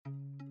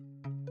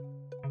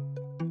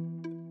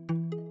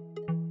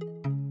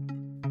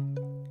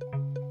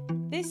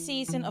This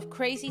season of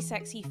Crazy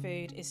Sexy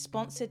Food is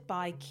sponsored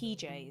by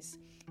KeyJ's.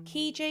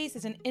 KeyJ's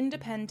is an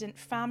independent,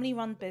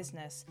 family-run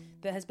business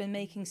that has been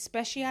making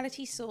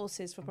specialty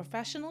sauces for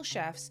professional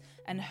chefs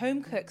and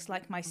home cooks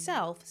like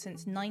myself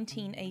since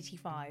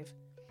 1985.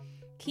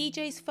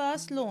 KeyJ's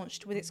first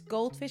launched with its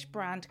Goldfish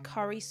brand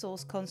curry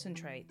sauce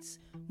concentrates.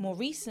 More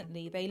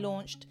recently, they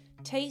launched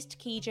Taste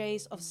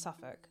KeyJ's of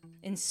Suffolk.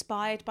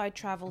 Inspired by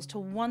travels to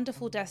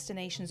wonderful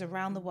destinations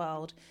around the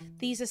world,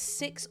 these are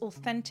 6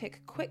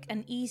 authentic, quick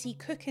and easy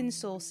cook-in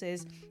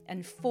sauces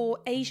and 4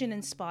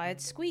 Asian-inspired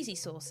squeezy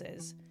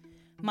sauces.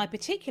 My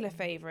particular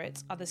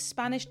favourites are the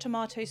Spanish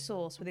tomato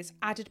sauce with its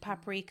added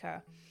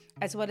paprika,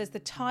 as well as the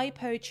Thai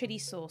po chili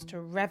sauce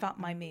to rev up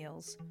my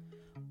meals.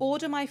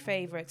 Order my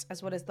favourites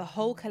as well as the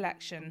whole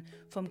collection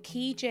from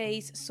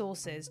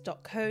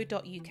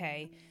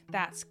keyjayssauces.co.uk.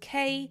 That's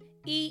KEEJAYS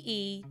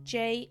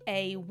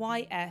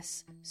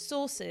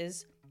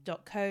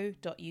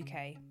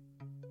sauces.co.uk.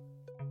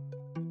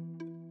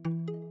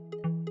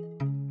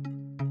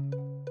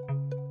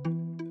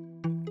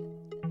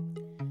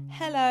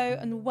 Hello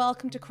and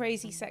welcome to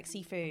Crazy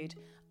Sexy Food.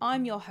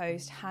 I'm your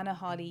host, Hannah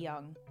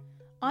Harley-Young.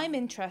 I'm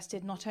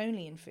interested not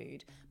only in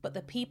food, but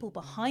the people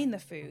behind the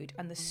food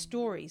and the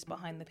stories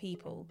behind the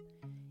people.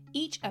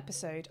 Each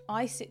episode,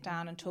 I sit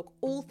down and talk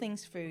all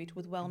things food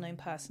with well-known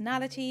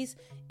personalities,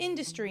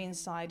 industry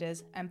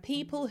insiders, and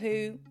people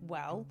who,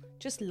 well,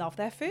 just love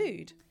their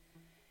food.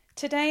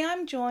 Today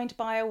I'm joined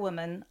by a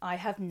woman I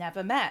have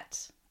never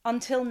met,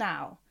 until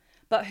now,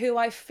 but who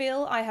I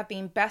feel I have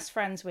been best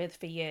friends with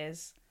for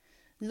years.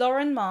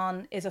 Lauren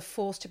Mahon is a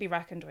force to be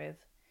reckoned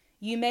with.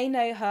 You may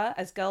know her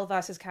as Girl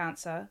vs.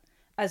 Cancer,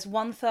 as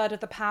 1/3 of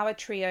the power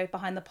trio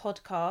behind the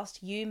podcast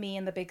You, Me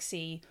and the Big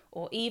C,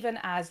 or even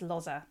as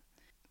Loza.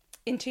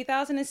 In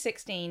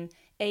 2016,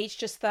 aged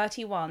just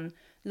 31,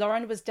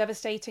 Lauren was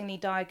devastatingly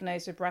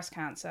diagnosed with breast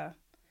cancer.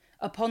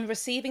 Upon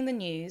receiving the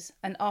news,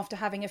 and after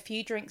having a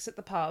few drinks at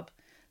the pub,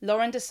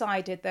 Lauren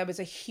decided there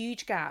was a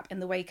huge gap in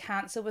the way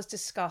cancer was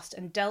discussed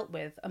and dealt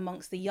with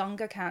amongst the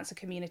younger cancer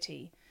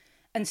community,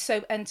 and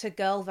so entered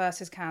Girl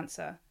vs.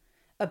 Cancer,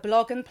 a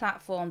blog and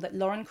platform that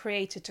Lauren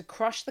created to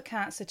crush the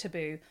cancer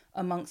taboo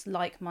amongst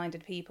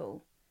like-minded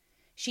people.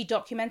 She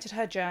documented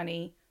her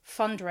journey,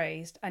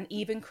 fundraised, and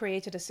even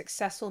created a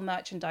successful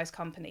merchandise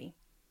company.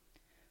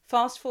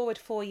 Fast forward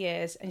 4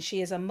 years, and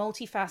she is a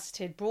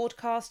multifaceted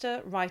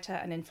broadcaster, writer,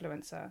 and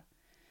influencer.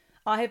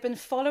 I have been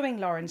following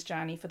Lauren's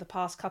journey for the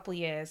past couple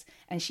years,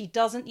 and she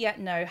doesn't yet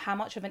know how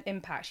much of an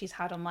impact she's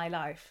had on my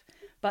life.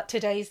 But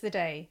today's the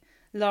day.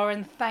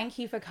 Lauren, thank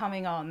you for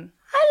coming on.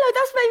 Hello,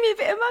 that's made me a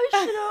bit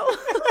emotional.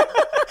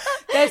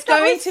 There's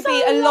going to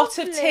be a lot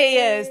of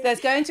tears. There's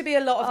going to be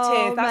a lot of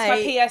tears. That's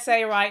mate. my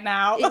PSA right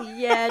now.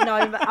 Yeah,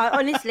 no,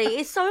 honestly,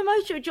 it's so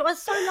emotional.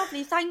 It's so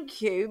lovely.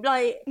 Thank you.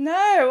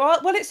 No,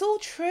 well, it's all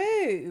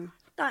true.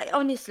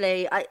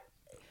 Honestly, I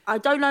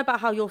don't know about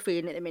how you're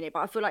feeling at the minute, but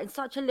I feel like in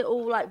such a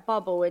little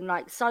bubble and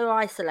so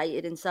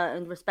isolated in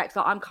certain respects.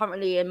 I'm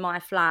currently in my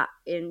flat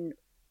in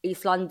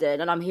East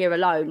London, and I'm here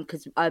alone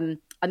because I'm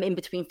in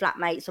between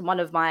flatmates, and one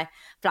of my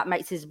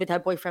flatmates is with her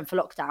boyfriend for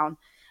lockdown.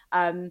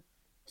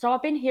 So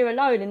I've been here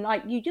alone,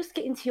 and you just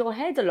get into your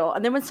head a lot.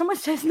 And then when someone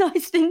says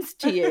nice things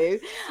to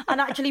you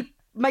and actually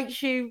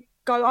makes you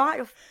go,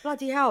 oh,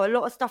 bloody hell, a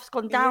lot of stuff's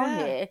gone down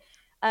here.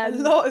 A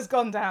lot has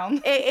gone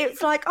down. It's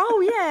like,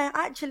 oh yeah,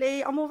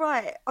 actually, I'm all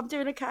right. I'm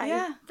doing okay.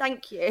 Yeah.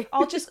 Thank you.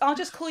 I'll just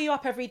call you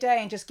up every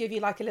day and just give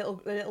you a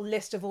little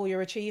list of all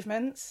your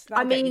achievements.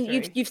 I mean,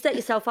 you've set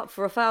yourself up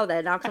for a fail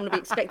there now, because I'm going to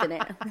be expecting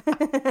it.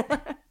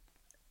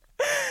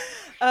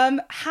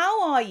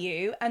 How are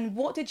you, and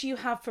what did you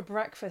have for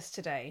breakfast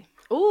today?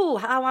 Oh,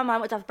 how am I?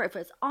 What did I have for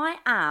breakfast? I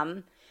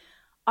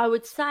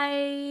would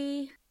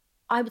say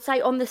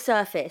on the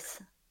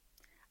surface.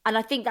 And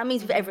I think that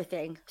means with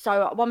everything.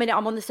 So 1 minute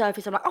I'm on the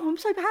surface, I'm like, oh, I'm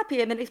so happy.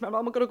 And then next minute I'm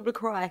like, oh my God, I'm going to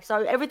cry. So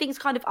everything's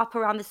kind of up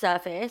around the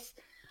surface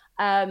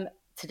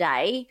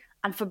today.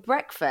 And for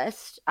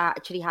breakfast, I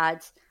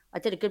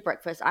did a good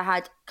breakfast. I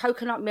had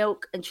coconut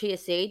milk and chia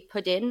seed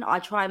pudding. I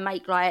try and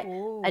make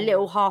a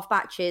little half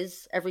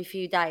batches every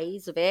few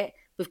days of it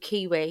with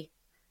kiwi,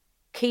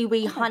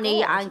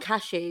 honey and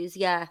cashews.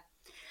 Yeah.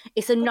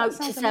 It's a note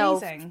to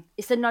self. Amazing.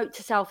 It's a note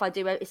to self.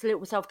 It's a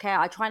little self-care.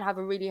 I try and have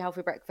a really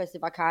healthy breakfast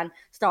if I can.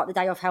 Start the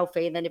day off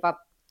healthy, and then if I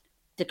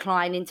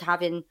decline into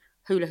having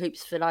hula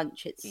hoops for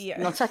lunch, it's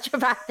not such a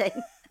bad thing.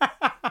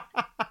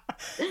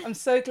 I'm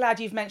so glad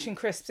you've mentioned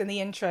crisps in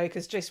the intro,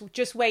 because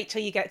just wait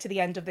till you get to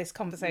the end of this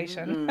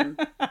conversation.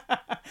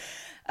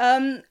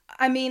 Mm-hmm.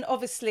 I mean,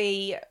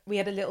 obviously, we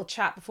had a little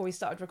chat before we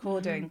started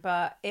recording,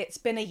 but it's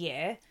been a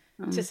year,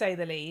 to say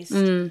the least.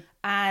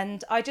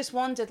 And I just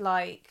wondered,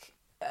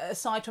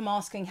 aside from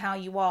asking how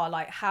you are,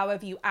 how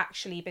have you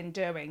actually been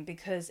doing?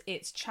 Because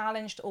it's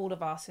challenged all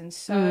of us in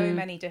so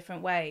many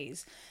different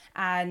ways.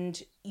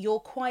 And you're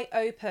quite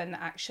open,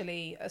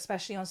 actually,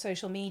 especially on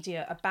social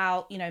media,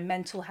 about,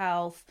 mental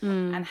health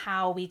and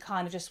how we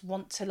kind of just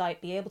want to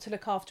be able to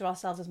look after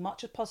ourselves as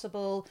much as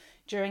possible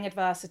during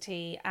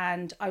adversity.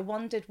 And I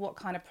wondered what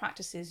kind of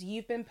practices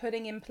you've been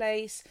putting in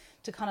place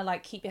to kind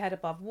of keep your head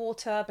above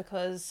water,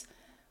 because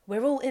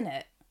we're all in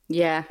it,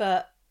 Yeah,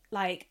 but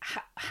like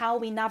how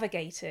we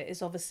navigate it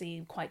is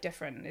obviously quite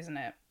different, isn't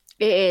it?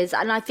 it is.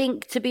 And I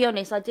think, to be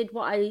honest, I did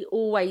what I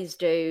always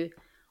do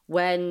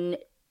when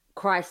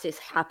crisis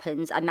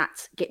happens, and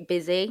that's get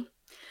busy.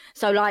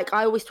 So, like,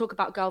 I always talk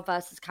about Girl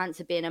versus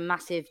Cancer being a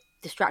massive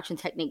distraction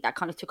technique that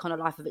kind of took on a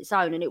life of its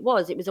own. And it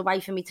was a way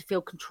for me to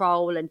feel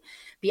control and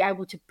be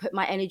able to put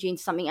my energy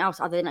into something else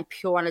other than a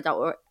pure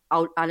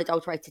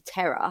unadulterated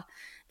terror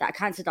that a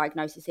cancer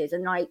diagnosis is.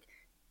 And, like,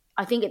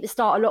 I think at the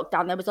start of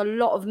lockdown, there was a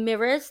lot of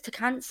mirrors to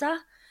cancer.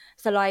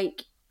 So,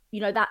 like, you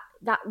know, that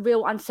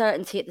real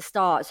uncertainty at the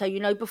start. So, you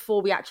know,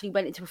 before we actually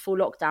went into a full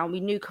lockdown, we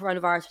knew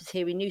coronavirus was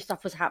here. We knew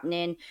stuff was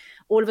happening.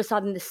 All of a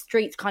sudden, the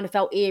streets kind of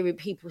felt eerie.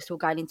 People were still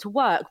going into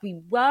work. We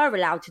were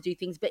allowed to do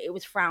things, but it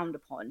was frowned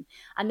upon.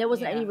 And there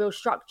wasn't any real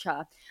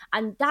structure.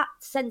 And that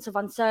sense of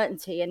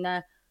uncertainty and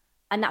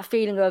that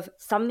feeling of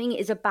something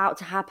is about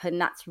to happen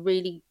that's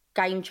really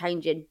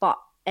game-changing, but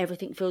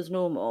everything feels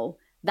normal.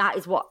 That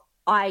is what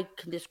I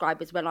can describe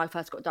as when I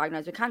first got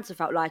diagnosed with cancer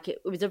felt like. It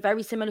was a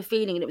very similar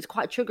feeling, and it was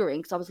quite triggering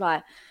because I was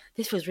like,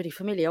 this feels really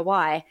familiar.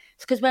 Why?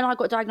 It's because when I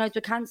got diagnosed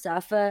with cancer,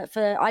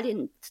 I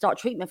didn't start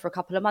treatment for a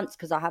couple of months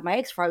because I had my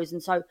eggs frozen.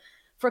 So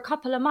for a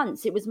couple of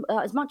months, it was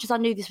as much as I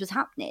knew this was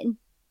happening,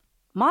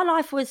 my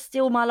life was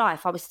still my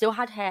life. I still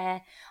had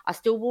hair. I was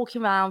still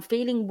walking around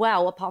feeling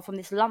well, apart from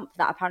this lump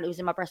that apparently was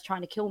in my breast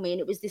trying to kill me.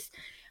 And it was this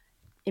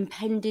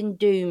impending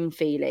doom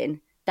feeling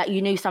that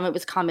you knew something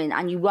was coming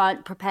and you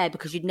weren't prepared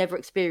because you'd never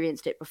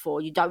experienced it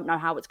before. You don't know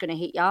how it's going to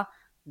hit you.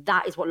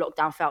 That is what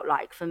lockdown felt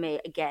like for me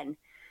again.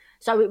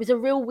 So it was a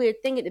real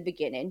weird thing at the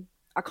beginning.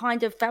 I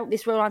kind of felt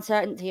this real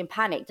uncertainty and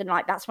panicked. And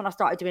like, that's when I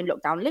started doing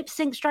lockdown lip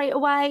sync straight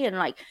away and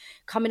like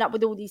coming up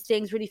with all these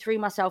things, really threw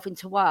myself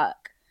into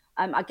work.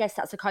 I guess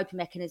that's a coping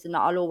mechanism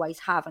that I'll always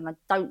have. And I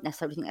don't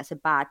necessarily think that's a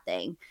bad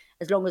thing,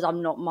 as long as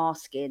I'm not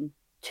masking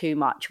too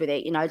much with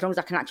it. You know, as long as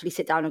I can actually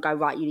sit down and go,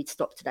 right, you need to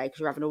stop today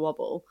because you're having a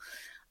wobble.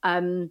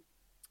 And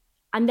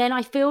then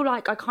I feel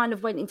like I kind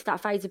of went into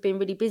that phase of being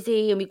really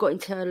busy and we got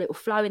into a little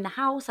flow in the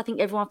house. I think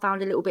everyone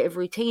found a little bit of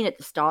routine at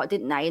the start,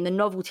 didn't they? And the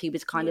novelty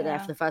was kind of there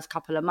for the first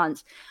couple of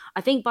months.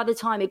 I think by the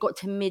time it got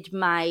to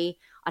mid-May,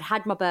 I'd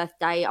had my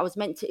birthday. It was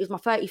my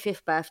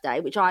 35th birthday,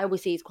 which I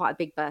always see is quite a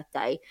big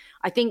birthday.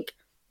 I think,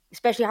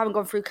 especially having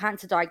gone through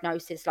cancer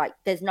diagnosis, like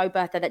there's no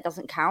birthday that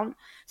doesn't count.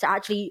 So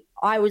actually,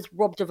 I was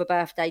robbed of a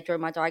birthday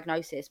during my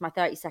diagnosis. My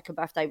 32nd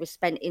birthday was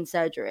spent in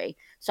surgery.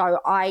 So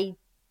I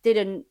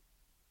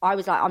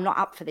was like, I'm not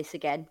up for this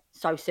again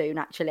so soon,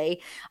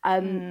 actually.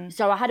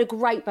 So I had a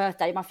great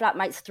birthday. My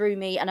flatmates threw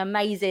me an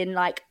amazing,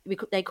 like,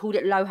 they called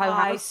it Loho House.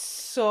 I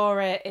saw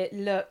it. It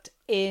looked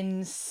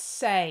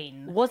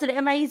insane. Wasn't it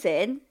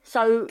amazing?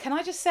 So can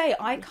I just say,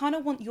 I kind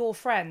of want your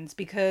friends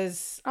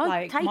because,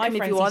 like, my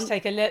friends used to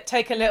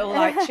take a little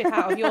like chip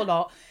out of your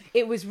lot.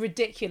 It was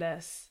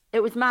ridiculous.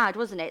 It was mad,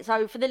 wasn't it?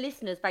 So for the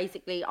listeners,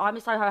 basically, I'm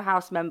a Soho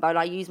House member and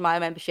I use my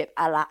membership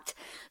a lot.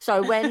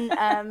 So when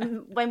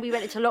we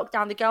went into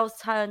lockdown, the girls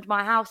turned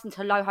my house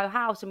into Loho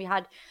House and we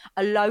had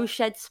a low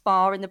shed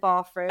spa in the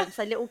bathroom.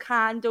 So little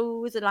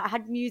candles and like, I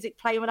had music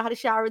playing when I had a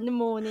shower in the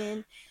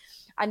morning.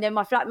 And then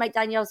my flatmate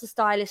Danielle's a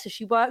stylist. So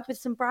she worked with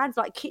some brands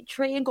like Kit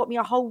Tree and got me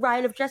a whole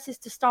rail of dresses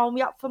to style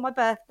me up for my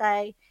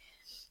birthday.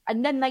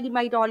 And then they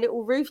made our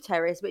little roof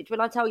terrace, which when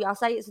I tell you, I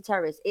say it's a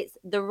terrace. It's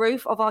the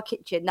roof of our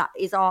kitchen. That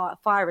is our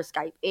fire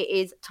escape. It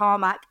is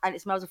tarmac and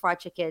it smells of fried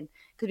chicken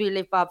because we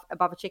live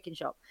above a chicken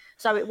shop.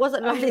 So it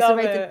wasn't like this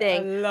amazing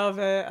thing. I love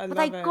it. But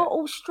they got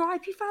all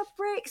stripy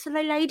fabrics and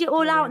they laid it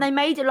all out and they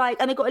made it like,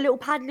 and they got a little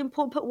paddling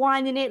pool, put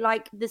wine in it,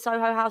 like the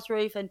Soho House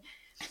roof. And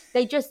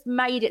they just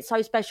made it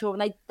so special.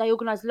 And they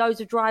organised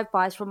loads of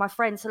drive-bys from my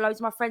friends. So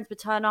loads of my friends would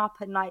turn up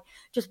and like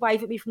just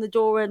wave at me from the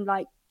door and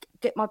like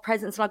get my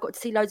presents, and I got to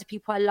see loads of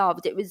people I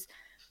loved. It was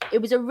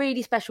a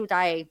really special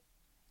day.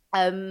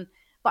 But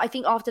I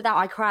think after that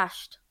I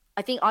crashed.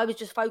 I think I was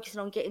just focusing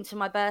on getting to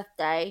my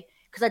birthday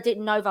because I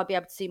didn't know if I'd be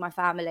able to see my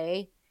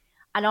family.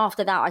 And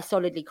after that I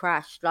solidly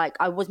crashed. Like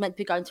I was meant to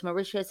be going to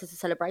Mauritius as a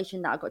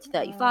celebration that I got to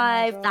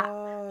 35. That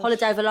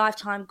holiday of a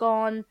lifetime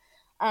gone.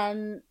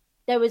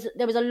 There was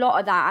a lot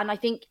of that, and I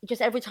think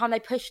just every time they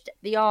pushed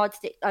the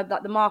yardstick, like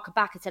the marker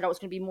back and said, "Oh, it's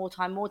going to be more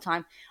time."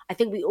 I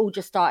think we all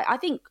just started. I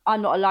think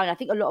I'm not alone. I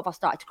think a lot of us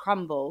started to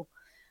crumble.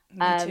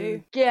 Me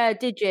too. Yeah,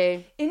 did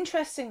you?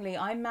 Interestingly,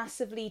 I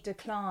massively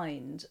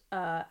declined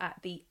at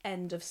the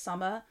end of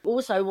summer.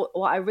 Also,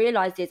 what I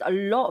realised is a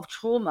lot of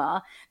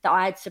trauma that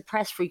I had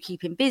suppressed through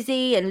keeping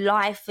busy and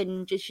life,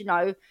 and just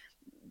the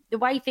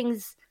way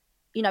things.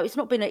 It's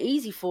not been an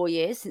easy 4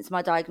 years since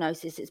my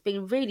diagnosis. It's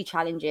been really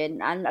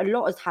challenging and a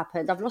lot has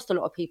happened. I've lost a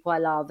lot of people I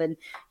love and,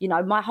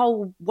 my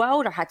whole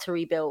world I had to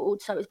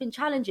rebuild. So it's been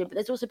challenging, but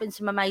there's also been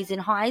some amazing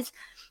highs.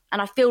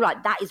 And I feel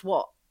like that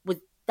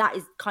that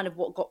is kind of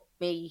what got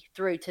me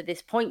through to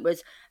this point,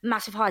 was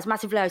massive highs,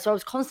 massive lows. So I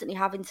was constantly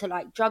having to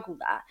like juggle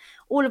that.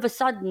 All of a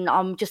sudden,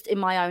 I'm just in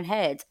my own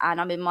head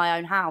and I'm in my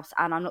own house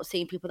and I'm not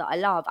seeing people that I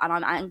love and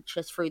I'm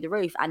anxious through the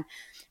roof. And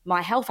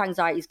my health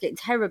anxiety is getting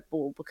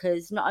terrible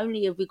because not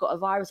only have we got a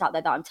virus out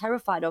there that I'm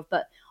terrified of,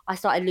 but I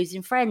started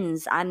losing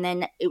friends. And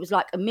then it was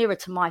like a mirror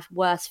to my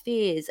worst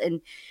fears.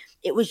 And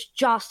it was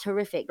just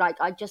horrific. Like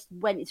I just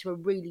went into a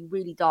really,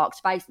 really dark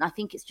space. And I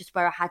think it's just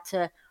where I had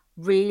to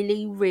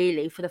really,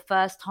 really, for the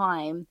first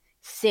time,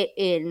 sit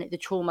in the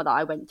trauma that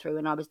I went through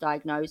when I was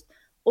diagnosed,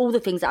 all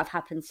the things that have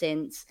happened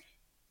since.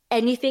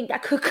 Anything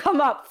that could come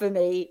up for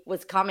me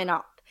was coming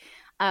up.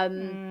 But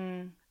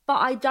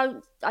I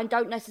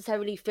don't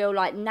necessarily feel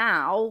like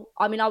now,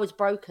 I mean, I was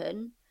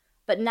broken,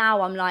 but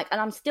now I'm like,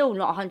 and I'm still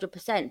not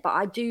 100%, but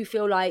I do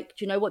feel like,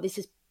 do you know what, this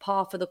is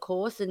par for the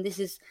course. And this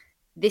is,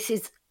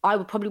 I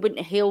would probably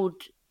wouldn't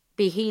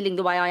be healing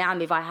the way I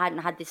am if I hadn't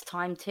had this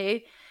time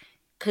to.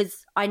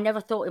 Because I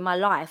never thought in my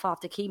life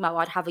after chemo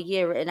I'd have a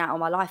year written out of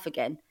my life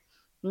again.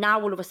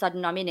 Now all of a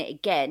sudden I'm in it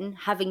again,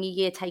 having a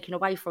year taken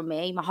away from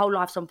me. My whole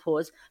life's on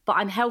pause, but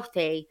I'm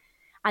healthy.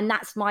 And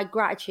that's my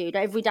gratitude.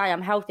 Every day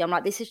I'm healthy. I'm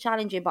like, this is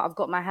challenging, but I've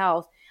got my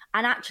health.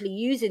 And actually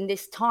using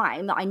this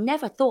time that I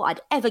never thought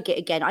I'd ever get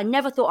again. I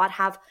never thought I'd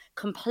have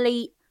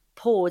complete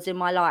pause in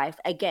my life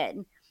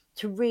again,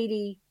 to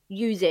really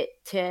use it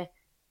to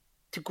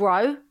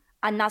grow.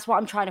 And that's what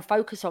I'm trying to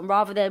focus on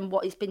rather than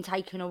what has been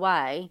taken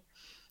away.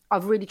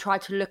 I've really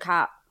tried to look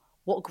at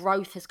what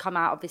growth has come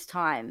out of this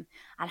time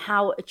and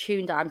how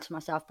attuned I am to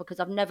myself, because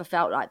I've never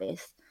felt like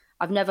this.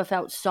 I've never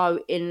felt so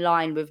in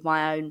line with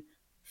my own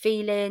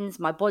feelings,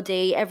 my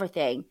body,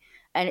 everything.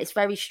 And it's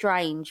very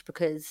strange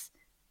because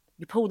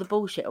you pull the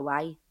bullshit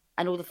away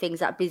and all the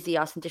things that busy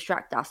us and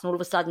distract us, and all of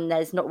a sudden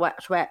there's not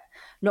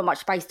much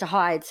space to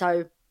hide.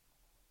 So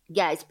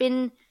yeah, it's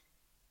been,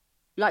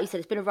 like you said,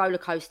 it's been a roller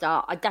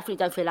coaster. I definitely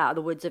don't feel out of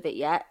the woods of it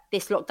yet.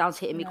 This lockdown's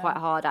hitting me quite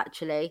hard,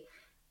 actually.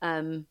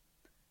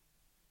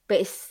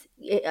 But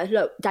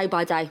look, day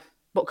by day,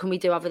 what can we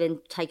do other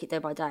than take it day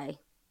by day?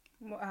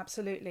 Well,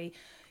 absolutely.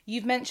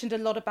 You've mentioned a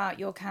lot about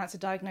your cancer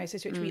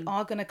diagnosis, which we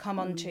are going to come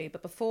on to.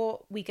 But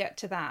before we get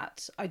to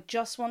that, I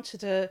just wanted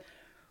to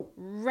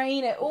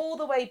rein it all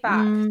the way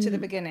back to the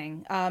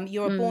beginning.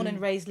 You're a born and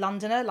raised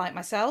Londoner like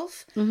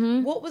myself.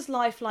 What was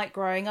life like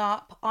growing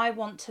up? I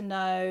want to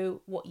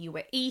know what you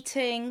were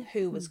eating,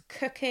 who was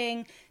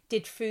cooking.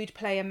 Did food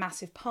play a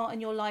massive part in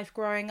your life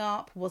growing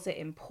up? Was it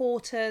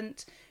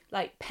important?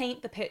 Like,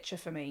 paint the picture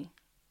for me.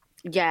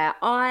 Yeah,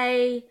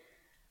 I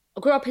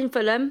grew up in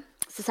Fulham,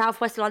 so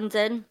southwest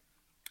London.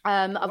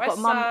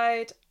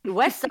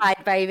 West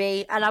side,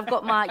 baby. And I've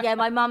got my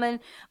mum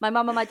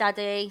and my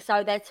daddy,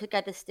 so they're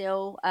together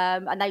still.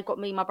 And they've got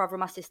me, my brother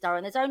and my sister.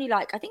 And there's only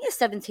I think there's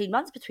 17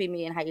 months between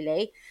me and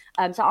Hayley.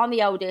 So I'm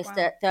the oldest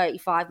at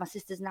 35. My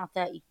sister's now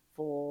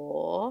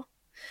 34.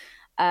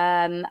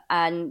 And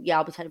yeah,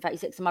 I'll be turning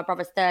 36 and my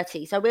brother's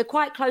 30. So we're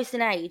quite close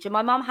in age. And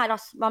my mum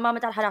and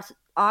dad had us,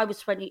 I was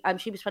 20,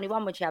 she was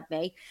 21 when she had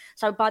me.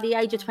 So by the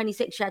age of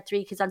 26, she had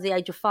 3 kids under the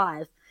age of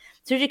 5.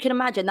 So as you can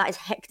imagine, that is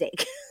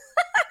hectic.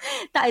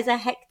 That is a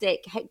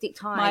hectic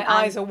time. My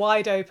eyes are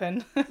wide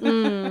open.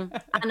 And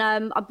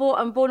I'm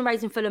born and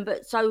raised in Fulham,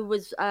 but so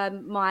was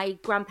my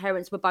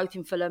grandparents were both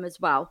in Fulham as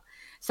well.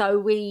 So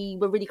we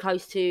were really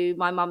close to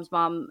my mum's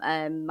mum,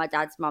 my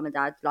dad's mum and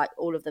dad, like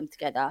all of them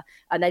together.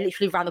 And they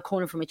literally ran the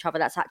corner from each other.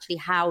 That's actually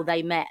how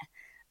they met.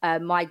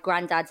 My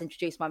granddad's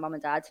introduced my mum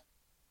and dad.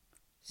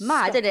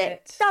 Mad, isn't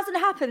it? Doesn't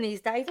happen these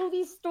days. All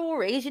these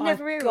stories you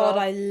never hear of. God,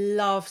 I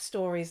love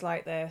stories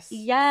like this.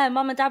 Yeah,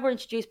 mum and dad were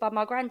introduced by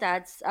my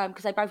granddads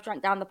because they both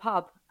drank down the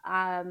pub.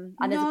 And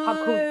there's a pub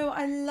called.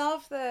 I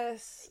love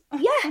this.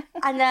 Yeah,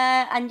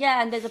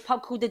 and there's a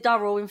pub called the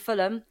Durrell in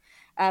Fulham,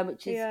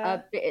 which is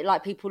a bit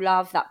like people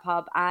love that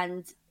pub,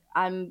 and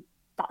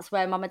that's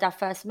where mum and dad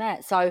first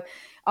met. So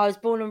I was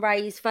born and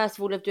raised. First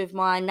of all, lived with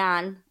my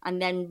nan,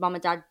 and then mum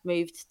and dad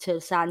moved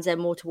to Sands End,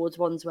 more towards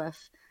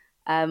Wandsworth.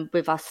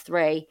 With us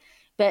 3,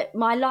 but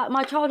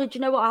my childhood, you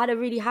know what, I had a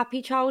really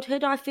happy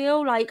childhood. I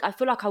feel like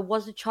I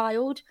was a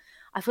child.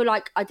 I feel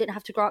like I didn't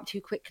have to grow up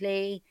too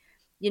quickly.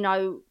 You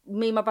know,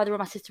 me, my brother and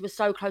my sister were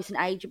so close in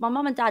age. My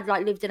mum and dad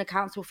lived in a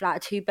council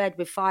flat, a 2-bed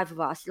with 5 of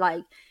us.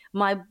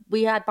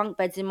 We had bunk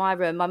beds in my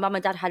room. My mum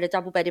and dad had a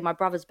double bed in my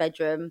brother's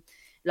bedroom.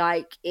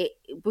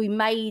 We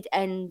made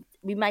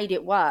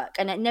it work,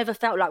 and it never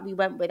felt like we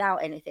went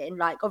without anything.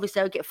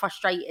 Obviously I would get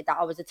frustrated that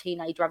I was a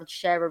teenager having to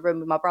share a room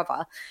with my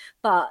brother,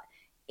 but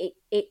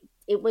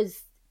it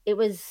was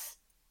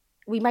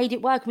we made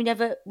it work.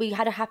 We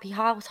had a happy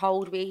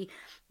household. We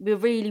were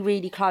really,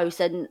 really close,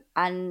 and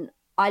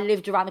I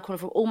lived around the corner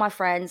from all my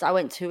friends. I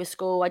went to a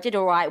school. I did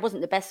all right. It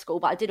wasn't the best school,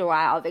 but I did all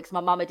right out of it because my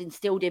mum had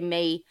instilled in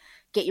me,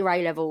 get your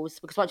A-levels,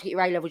 because once you get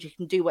your A-levels, you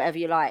can do whatever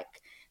you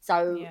like.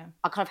 So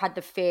I kind of had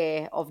the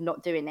fear of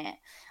not doing it.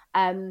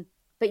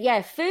 But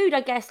yeah, food,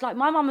 I guess, my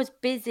mum was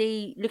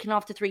busy looking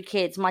after 3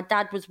 kids. My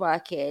dad was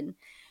working.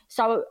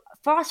 So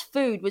for us,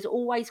 food was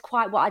always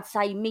quite what I'd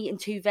say meat and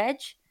 2 veg.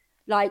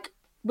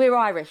 We're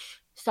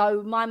Irish.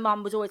 So my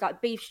mum was always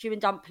beef stew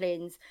and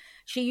dumplings.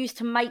 she used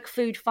to make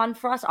food fun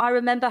for us. I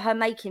remember her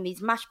making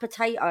these mashed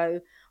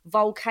potato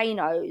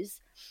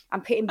volcanoes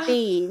and putting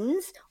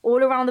beans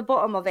all around the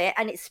bottom of it,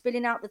 and it's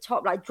spilling out the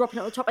top, like dropping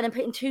it on the top, and then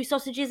putting 2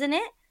 sausages in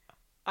it.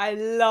 I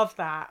love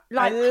that.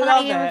 Like I love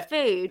playing it. with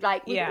food,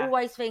 like with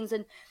always things,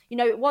 and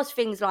it was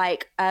things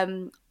like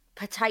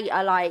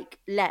potato like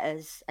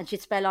letters, and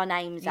she'd spell our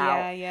names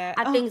out,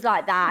 and things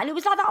like that, and it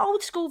was like that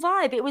old school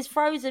vibe. It was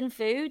frozen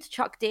food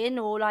chucked in,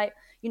 or like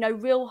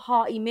real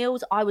hearty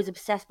meals. I was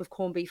obsessed with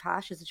corned beef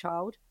hash as a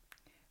child.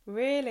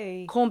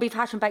 Really? Corned beef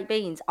hash and baked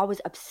beans. I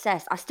was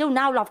obsessed. I still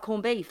now love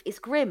corned beef. It's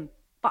grim,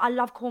 but I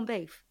love corned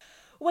beef.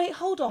 Wait,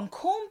 hold on.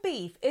 Corned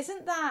beef,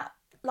 isn't that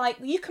like,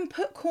 you can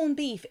put corned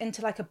beef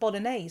into like a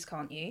bolonaise,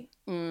 can't you?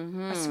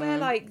 Mm-hmm. I swear,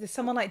 like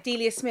someone like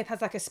Delia Smith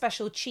has like a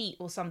special cheat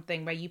or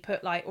something where you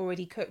put like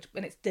already cooked,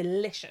 and it's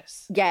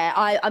delicious. Yeah,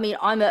 I mean,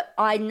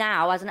 I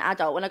now as an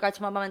adult, when I go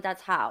to my mum and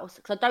dad's house,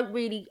 because I don't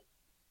really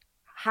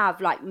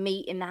have like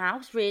meat in the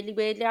house, really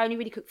weirdly. I only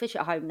really cook fish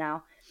at home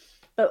now.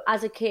 But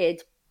as a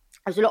kid,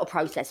 there's a lot of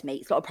processed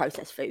meats, a lot of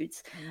processed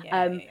foods.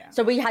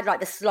 So we had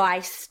like the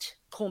sliced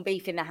corned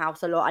beef in the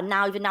house a lot. And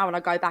now, even now, when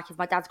I go back, if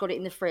my dad's got it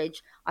in the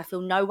fridge, I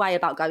feel no way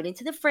about going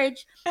into the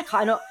fridge,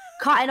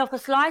 cutting off a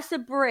slice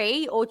of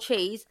brie or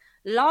cheese,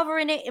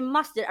 lathering it in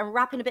mustard, and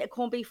wrapping a bit of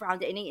corned beef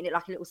around it and eating it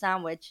like a little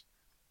sandwich.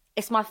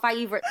 It's my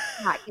favourite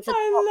snack.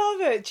 I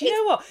love it. Do you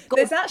know what?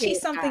 There's actually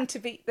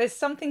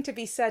something to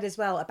be said as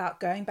well about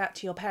going back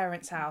to your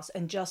parents' house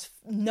and just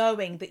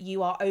knowing that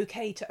you are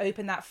okay to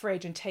open that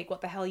fridge and take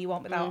what the hell you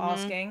want without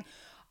asking.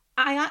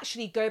 I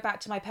actually go back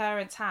to my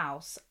parents'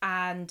 house,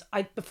 and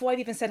before I've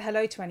even said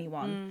hello to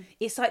anyone,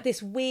 it's like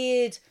this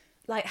weird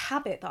like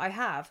habit that I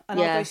have, and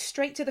I'll go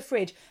straight to the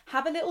fridge,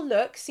 have a little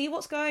look, see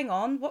what's going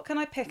on, what can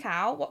I pick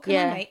out, what can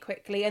I make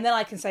quickly, and then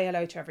I can say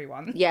hello to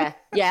everyone.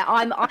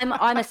 I'm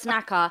a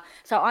snacker,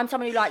 so I'm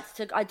someone who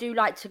I do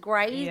like to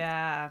graze. Do you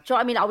know what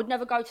I mean? I would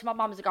never go to my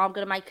mum's and go, I'm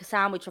going to make a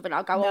sandwich of it.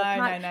 I'll go,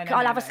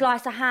 I'll have a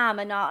slice of ham,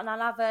 and I'll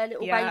have a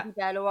little baby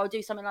bell, or I'll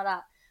do something like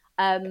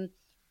that.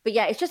 But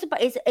yeah, it's just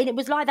and it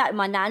was like that in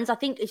my nan's. I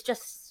think it's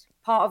just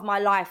part of my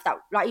life that,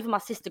 like, even my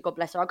sister, God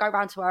bless her, I go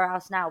around to her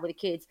house now with the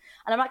kids,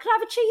 and I'm like, can I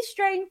have a cheese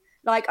string?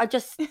 Like, I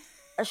just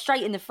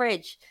straight in the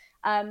fridge.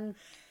 But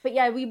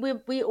yeah,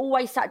 we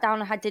always sat down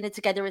and had dinner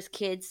together as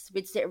kids.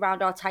 We'd sit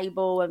around our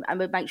table and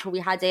we'd make sure we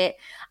had it.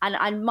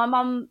 And my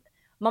mum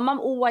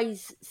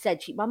always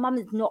said my mum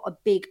is not a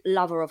big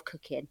lover of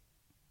cooking.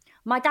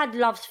 My dad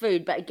loves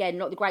food, but again,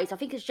 not the greatest. I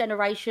think it's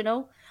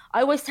generational.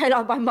 I always say,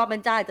 like, my mum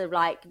and dad are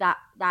like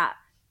that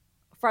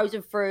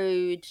frozen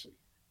food,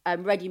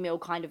 ready meal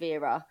kind of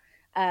era,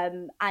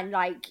 and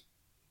like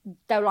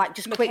they'll like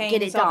just quick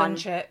get it done. Oven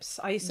chips.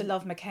 I used to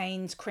love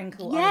McCain's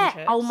crinkle oven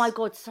chips. Oh my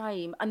god,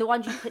 same. And the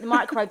ones you put in the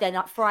microwave, then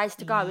like fries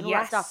to go and all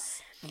that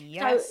stuff.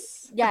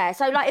 Yes.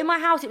 So like in my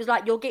house, it was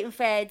like, you're getting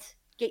fed,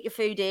 get your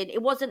food in.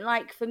 It wasn't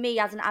like, for me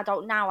as an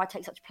adult now, I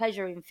take such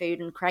pleasure in food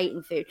and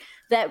creating food,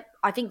 that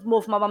I think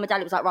more for my mum and dad,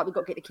 it was like, right, we've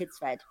got to get the kids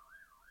fed.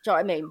 Do you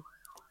know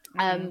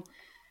what I mean?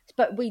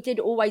 But we did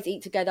always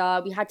eat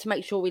together. We had to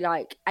make sure we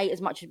like ate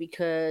as much as we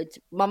could.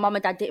 My mum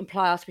and dad didn't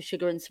ply us with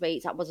sugar and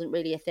sweets. That wasn't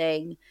really a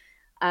thing.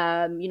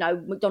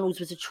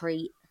 McDonald's was a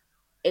treat.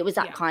 It was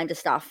that kind of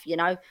stuff,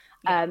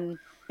 But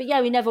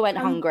yeah, we never went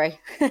hungry.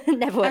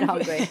 Never went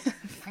hungry.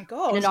 Thank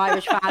God. In an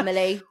Irish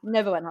family,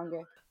 never went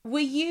hungry. Were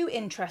you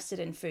interested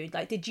in food?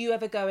 Like, did you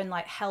ever go and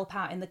like help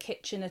out in the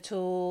kitchen at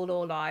all,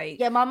 or like?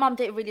 Yeah, my mum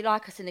didn't really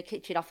like us in the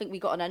kitchen. I think we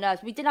got on her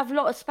nerves. We didn't have a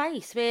lot of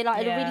space. We're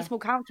like in a really small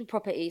council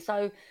property,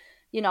 so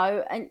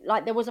and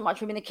like there wasn't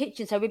much room in the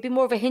kitchen, so we'd be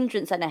more of a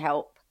hindrance than a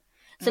help.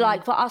 So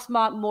like for us,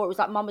 more it was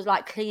like mum was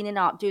like cleaning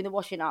up, doing the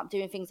washing up,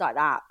 doing things like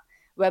that,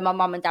 where my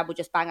mum and dad would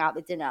just bang out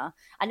the dinner.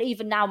 And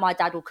even now, my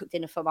dad will cook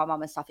dinner for my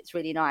mum and stuff. It's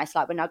really nice.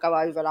 Like when I go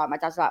over, like my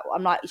dad's like,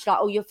 she's like,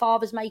 oh, your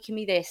father's making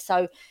me this,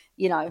 so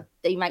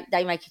they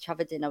make each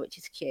other dinner, which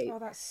is cute. Oh,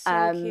 that's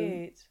so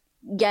cute.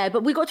 Yeah,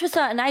 but we got to a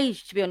certain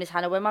age, to be honest,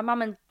 Hannah, where my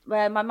mum and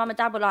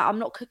dad were like, I'm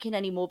not cooking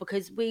anymore,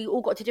 because we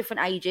all got to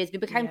different ages. We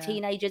became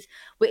teenagers.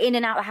 We're in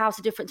and out of the house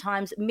at different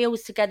times.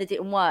 Meals together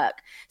didn't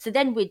work. So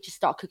then we'd just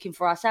start cooking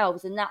for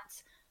ourselves. And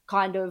that's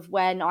kind of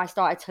when I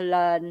started to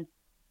learn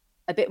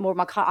a bit more of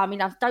my... I mean,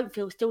 I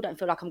still don't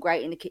feel like I'm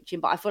great in the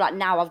kitchen, but I feel like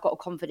now I've got a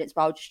confidence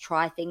where I'll just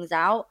try things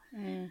out.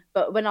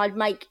 But when I'd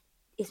make...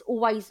 It's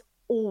always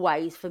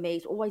for me,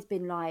 it's always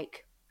been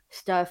like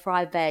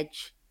stir-fry veg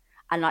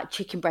and like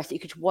chicken breast that you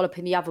could wallop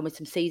in the oven with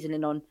some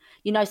seasoning on.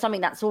 Something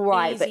that's all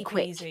right, but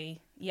quick. Peasy.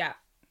 Yeah.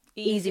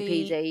 Easy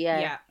peasy, yeah.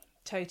 Yeah,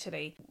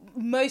 totally.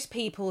 Most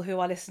people who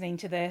are listening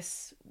to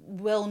this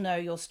will know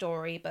your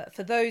story, but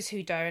for those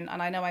who don't,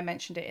 and I know I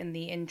mentioned it in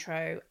the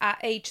intro, at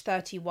age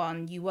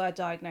 31, you were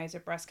diagnosed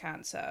with breast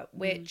cancer,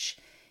 which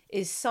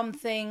is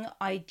something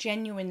I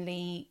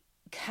genuinely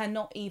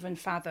cannot even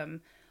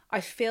fathom.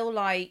 I feel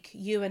like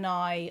you and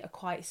I are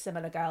quite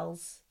similar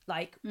girls,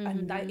 like,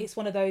 and it's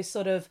one of those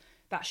sort of,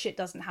 that shit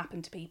doesn't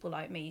happen to people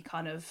like me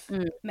kind of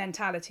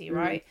mentality,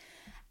 right?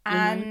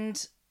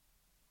 And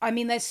I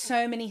mean, there's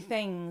so many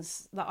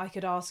things that I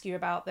could ask you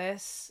about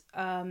this,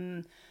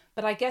 but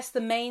But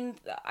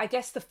I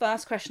guess the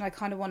first question I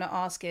kind of want to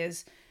ask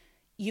is,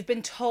 you've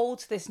been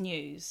told this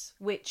news,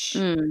 which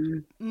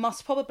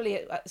must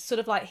probably sort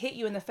of like hit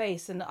you in the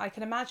face. And I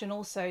can imagine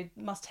also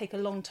must take a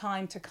long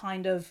time to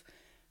kind of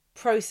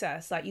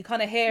process. Like you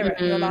kind of hear it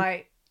and you're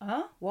like,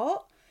 huh,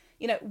 what?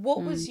 You know,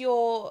 what was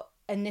your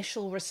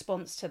initial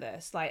response to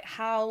this? Like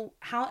how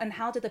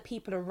did the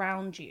people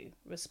around you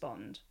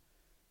respond?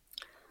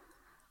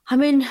 I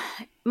mean,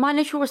 my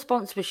initial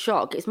response was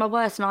shock. It's my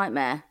worst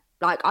nightmare.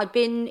 Like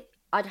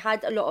I'd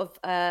had a lot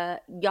of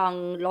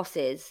young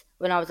losses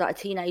when I was like a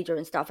teenager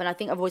and stuff. And I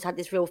think I've always had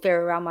this real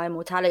fear around my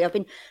mortality. I've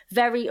been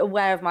very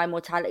aware of my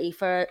mortality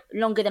for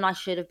longer than I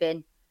should have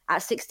been.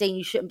 At 16,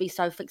 you shouldn't be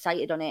so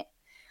fixated on it.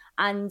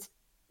 And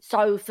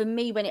so for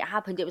me, when it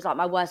happened, it was like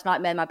my worst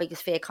nightmare, my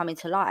biggest fear coming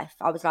to life.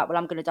 I was like, well,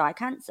 I'm going to die of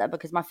cancer,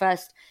 because my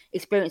first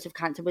experience of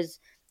cancer was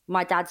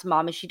my dad's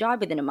mum, and she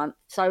died within a month.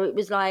 So it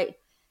was like,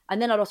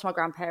 and then I lost my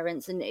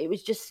grandparents, and it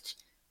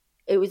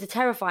was a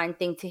terrifying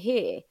thing to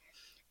hear.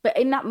 But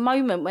in that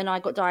moment when I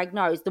got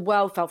diagnosed, the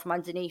world fell from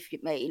underneath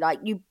me. Like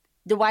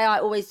the way I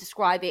always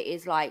describe it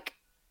is like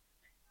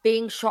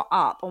being shot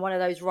up on one of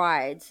those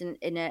rides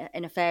in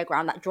a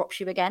fairground that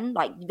drops you again.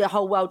 Like the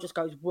whole world just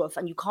goes woof,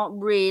 and you can't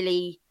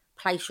really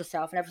place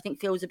yourself, and everything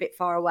feels a bit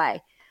far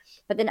away.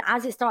 But then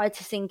as it started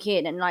to sink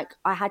in, and like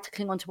I had to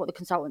cling on to what the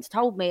consultants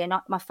told me, and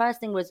my first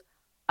thing was,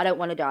 I don't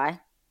want to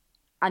die.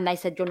 And they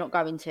said, you're not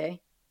going to.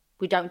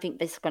 We don't think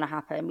this is going to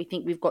happen. We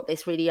think we've got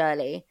this really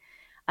early.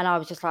 And I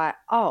was just like,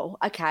 oh,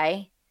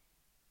 okay.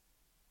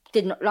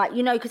 Didn't like,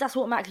 you know, because that's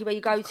automatically where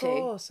you go to.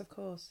 Of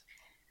course.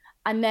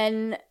 And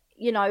then,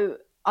 you know,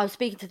 I was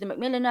speaking to the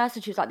Macmillan nurse,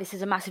 and she was like, this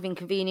is a massive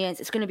inconvenience.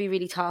 It's going to be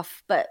really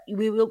tough, but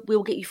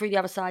we'll get you through the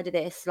other side of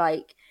this.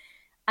 Like,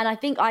 and I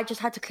think I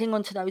just had to cling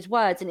on to those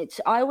words. And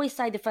I always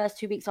say the first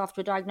 2 weeks after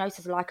a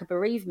diagnosis are like a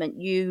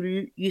bereavement.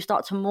 You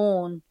start to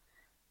mourn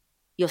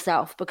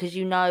yourself, because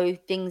you know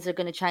things are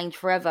going to change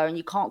forever, and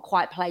you can't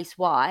quite place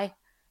why.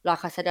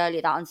 Like I said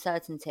earlier, that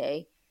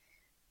uncertainty.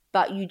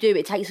 But you do.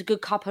 It takes a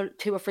good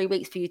 2 or 3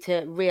 weeks for you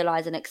to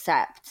realise and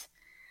accept.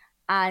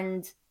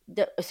 And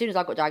as soon as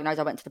I got diagnosed,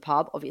 I went to the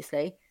pub,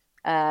 obviously.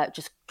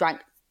 Just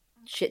drank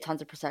shit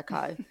tons of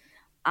Prosecco.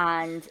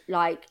 And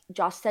like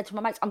just said to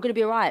my mates, I'm going to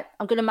be all right.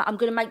 I'm going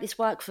to make this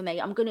work for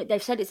me.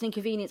 They've said it's an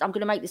inconvenience. I'm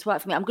going to make this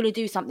work for me. I'm going to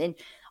do something.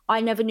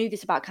 I never knew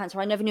this about cancer.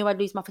 I never knew I'd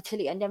lose my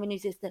fertility. I never knew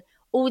this.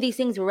 All these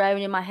things were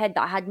rearing in my head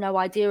that I had no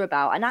idea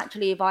about. And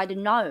actually, if I'd have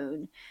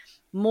known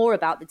more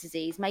about the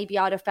disease, maybe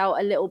I'd have felt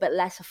a little bit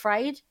less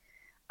afraid.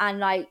 And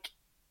like,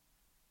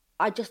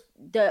 I just,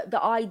 the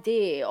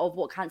idea of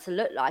what cancer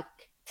looked like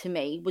to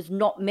me was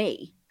not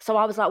me. So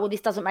I was like, well,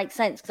 this doesn't make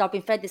sense, because I've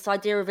been fed this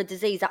idea of a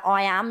disease that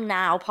I am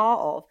now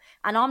part of.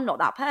 And I'm not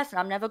that person.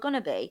 I'm never going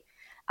to be.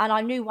 And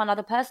I knew one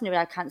other person who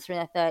had cancer in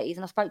their 30s,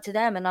 and I spoke to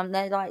them, and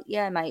they're like,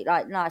 yeah, mate,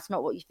 like, no, it's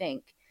not what you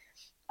think.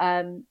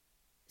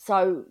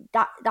 So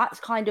that's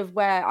kind of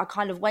where I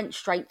kind of went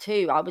straight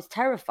to. I was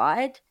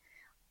terrified.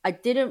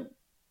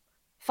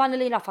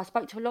 Funnily enough, I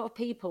spoke to a lot of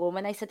people, and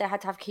when they said they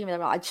had to have chemo, they were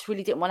like, I just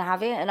really didn't want to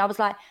have it. And I was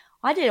like,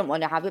 I didn't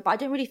want to have it, but I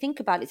didn't really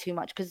think about it too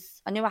much,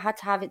 because I knew I had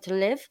to have it to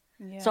live.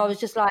 Yeah. So I was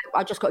just like,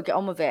 I just got to get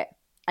on with it.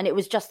 And it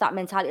was just that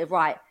mentality of,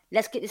 right,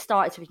 let's get this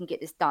started so we can get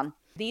this done.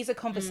 These are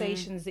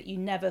conversations that you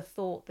never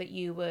thought that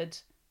you would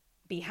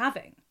be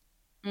having,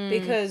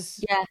 because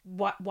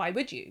why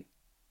would you?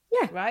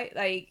 Yeah. Right?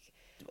 Like,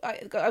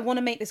 I want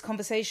to make this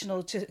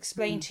conversational to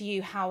explain to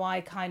you how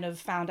I kind of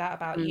found out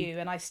about you.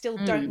 And I still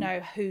don't know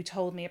who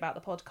told me about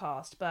the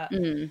podcast, but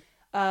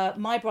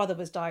my brother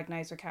was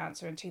diagnosed with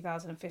cancer in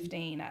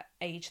 2015 at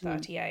age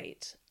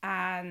 38.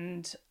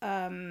 And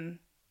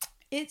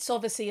it's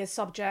obviously a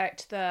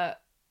subject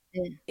that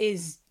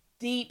is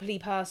deeply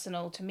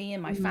personal to me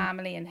and my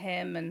family and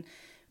him. And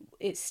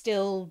it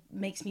still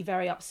makes me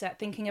very upset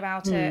thinking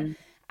about it.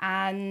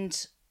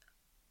 And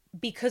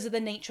because of the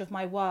nature of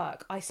my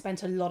work, I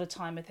spent a lot of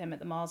time with him at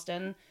the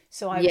Marsden.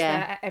 So I was there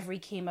at every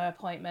chemo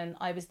appointment.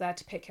 I was there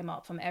to pick him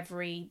up from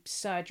every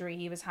surgery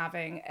he was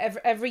having.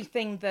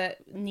 Everything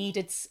that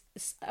needed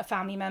a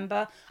family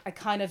member, I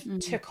kind of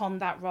took on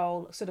that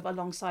role sort of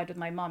alongside with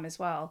my mum as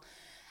well.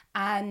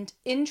 And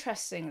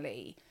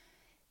interestingly,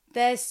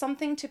 there's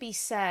something to be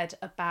said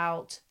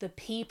about the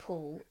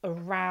people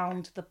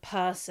around the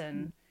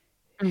person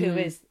who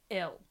is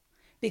ill.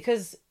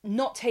 Because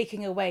not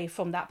taking away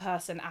from that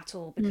person at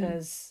all,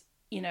 because,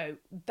 you know,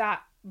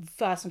 that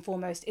first and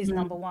foremost is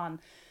number one.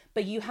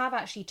 But you have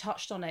actually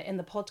touched on it in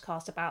the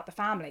podcast about the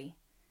family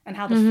and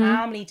how the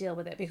family deal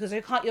with it, because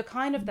you're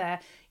kind of there,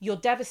 you're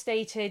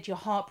devastated, you're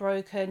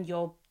heartbroken,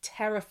 you're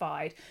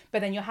terrified, but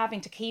then you're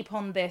having to keep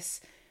on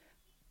this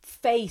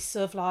face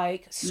of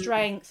like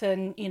strength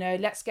and, you know,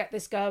 let's get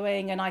this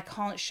going, and I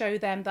can't show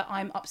them that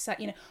I'm upset.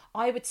 You know,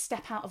 I would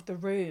step out of the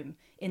room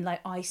in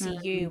like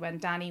ICU when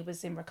Danny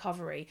was in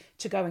recovery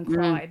to go and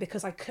cry,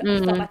 because I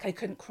felt like I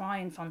couldn't cry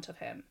in front of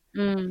him.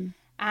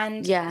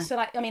 And so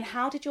like, I mean,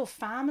 how did your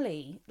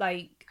family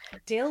like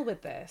deal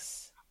with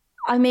this?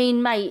 I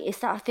mean, mate, it's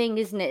that thing,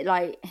 isn't it?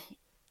 Like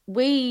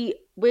we've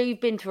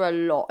been through a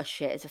lot of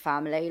shit as a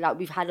family. Like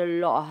we've had a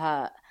lot of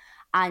hurt.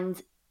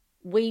 and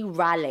we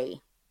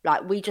rally.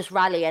 Like, we just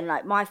rally. And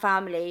like, my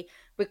family,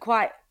 we're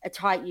quite a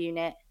tight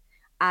unit.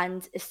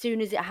 And as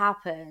soon as it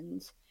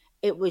happened,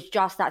 it was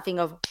just that thing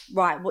of,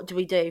 right, what do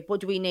we do? What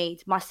do we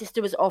need? My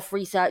sister was off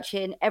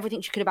researching everything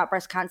she could about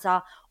breast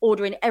cancer,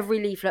 ordering every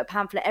leaflet,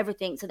 pamphlet,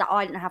 everything, so that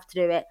I didn't have to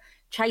do it,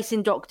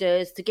 chasing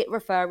doctors to get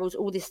referrals,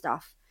 all this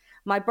stuff.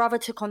 My brother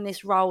took on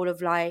this role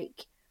of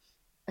like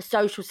a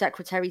social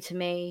secretary to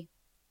me,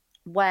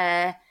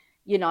 where,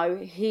 you know,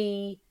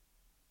 he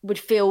would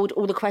field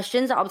all the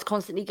questions that I was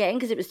constantly getting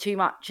because it was too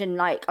much, and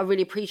like I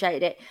really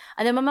appreciated it.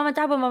 And then my mum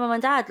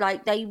and dad,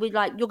 like, they were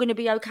like, "You're going to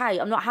be okay.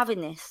 I'm not having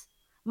this."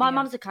 My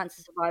mum's a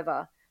cancer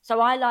survivor, so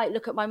I like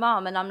look at my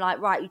mum and I'm like,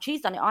 right,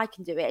 she's done it, I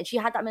can do it. And she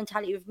had that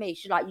mentality with me.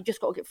 She's like, you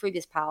just got to get through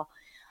this, pal.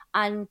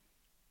 And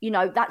you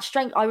know, that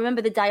strength. I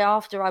remember the day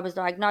after I was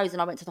diagnosed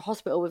and I went to the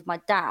hospital with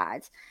my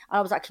dad, and I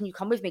was like, can you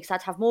come with me? Because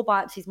I'd have more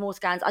biopsies, more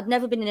scans. I'd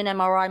never been in an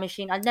MRI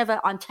machine.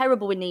 I'm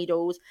terrible with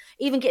needles.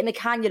 Even getting the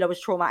cannula was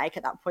traumatic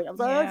at that point. I was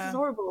like, oh, this is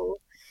horrible.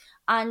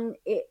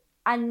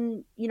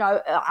 And you know,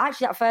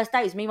 actually that first day,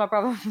 it was me, my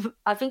brother,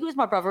 I think it was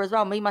my brother as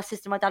well, me, my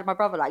sister, my dad, my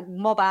brother, like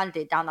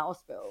mob-handed down that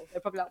hospital. They're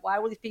probably like, why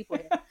are all these people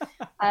here?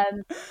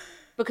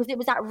 Because it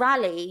was that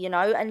rally, you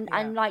know,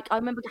 and like I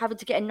remember having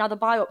to get another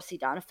biopsy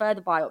done,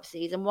 further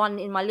biopsies, and one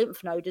in my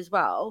lymph node as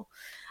well.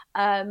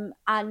 And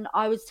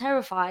I was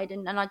terrified,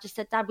 and I just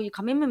said, Dad, will you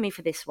come in with me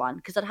for this one?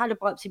 Because I'd had a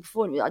biopsy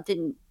before and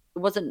it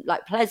wasn't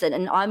like pleasant,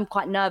 and I'm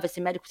quite nervous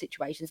in medical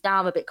situations. Now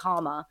I'm a bit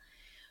calmer.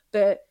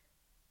 But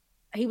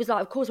he was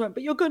like, of course I went,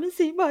 but you're going to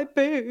see my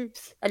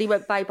boobs. And he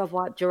went, babe, I've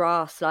wiped your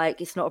ass.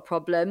 Like, it's not a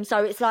problem.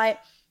 So it's like,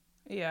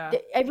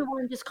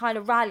 everyone just kind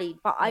of rallied.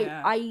 But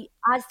I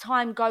as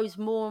time goes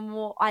more and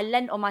more, I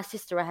lent on my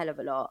sister a hell of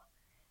a lot.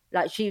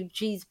 Like,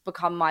 she's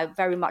become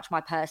very much my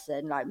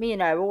person. Like, me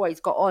and her always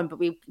got on, but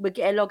we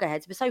get a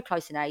loggerheads. We're so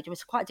close in age and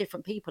we're quite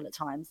different people at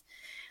times.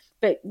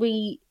 But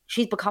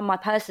she's become my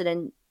person,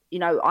 and you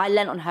know, I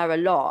lent on her a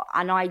lot.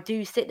 And I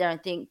do sit there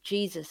and think,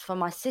 Jesus, for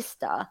my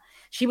sister,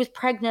 she was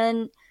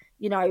pregnant.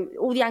 You know,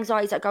 all the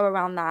anxieties that go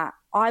around that.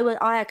 I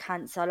had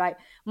cancer. Like,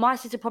 my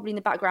sister probably in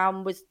the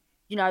background was,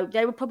 you know,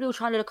 they were probably all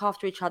trying to look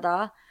after each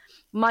other.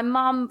 My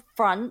mum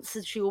fronts,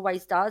 as she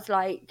always does,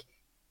 like,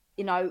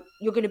 you know,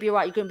 you're going to be all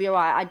right, you're going to be all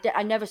right.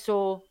 I never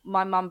saw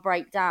my mum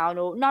break down,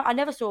 I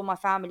never saw my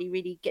family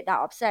really get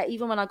that upset.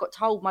 Even when I got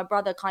told, my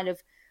brother kind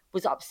of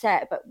was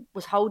upset, but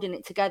was holding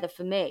it together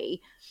for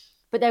me.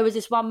 But there was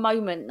this one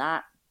moment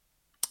that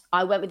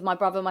I went with my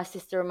brother, my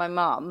sister, and my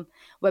mum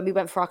when we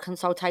went for our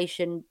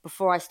consultation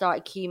before I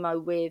started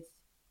chemo with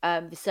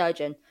the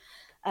surgeon.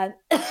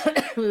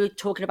 We were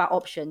talking about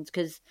options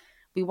because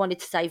we wanted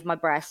to save my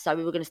breast. So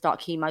we were going to start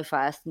chemo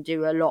first and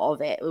do a lot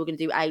of it. We were going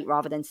to do 8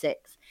 rather than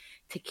 6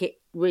 to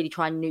really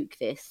try and nuke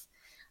this.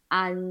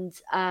 And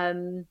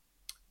I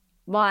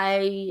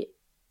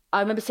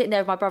remember sitting there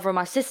with my brother and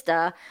my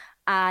sister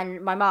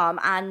and my mum,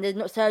 and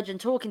the surgeon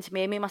talking to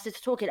me, and me and my sister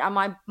talking, and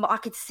I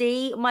could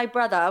see my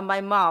brother and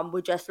my mum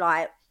were just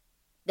like,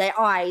 their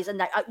eyes,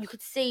 and you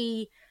could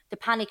see the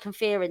panic and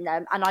fear in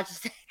them. And I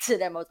just said to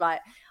them, I was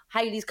like,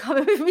 Hayley's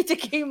coming with me to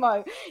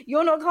chemo.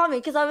 You're not coming,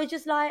 because I was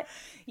just like,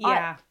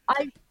 I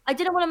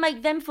didn't want to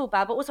make them feel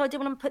bad, but also I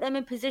didn't want to put them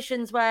in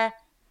positions where,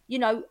 you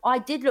know, I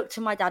did look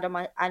to my dad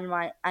and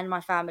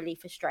my family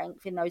for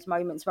strength in those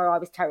moments where I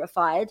was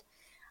terrified,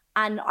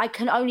 and I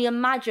can only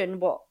imagine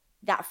what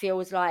that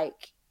feels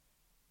like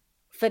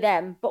for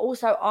them. But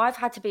also, I've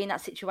had to be in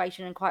that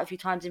situation, and quite a few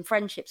times in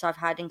friendships I've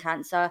had in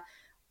cancer.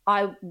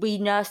 We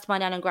nursed my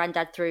nan and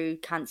granddad through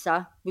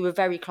cancer. We were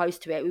very close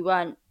to it. We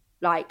weren't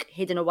like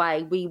hidden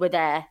away. We were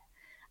there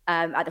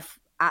at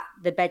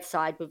the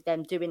bedside with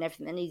them, doing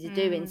everything they needed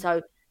doing.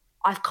 So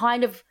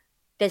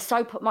there's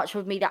so much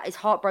of me that is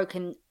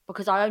heartbroken,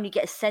 because I only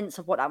get a sense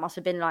of what that must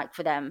have been like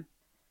for them.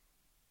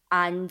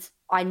 And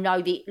I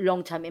know the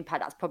long-term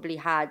impact that's probably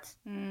had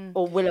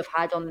or will have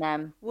had on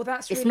them. Well,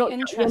 that's really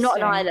interesting. You're not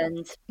an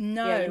island.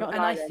 No,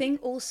 and I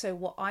think also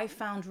what I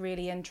found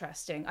really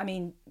interesting, I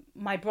mean,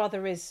 my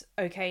brother is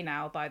okay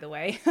now, by the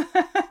way.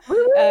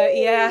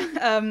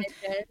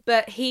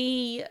 But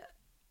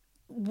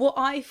what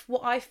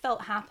I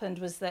felt happened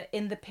was that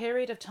in the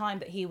period of time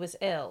that he was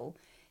ill,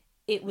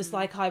 it was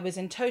like I was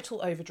in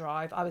total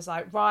overdrive. I was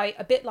like, right,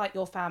 a bit like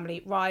your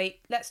family, right,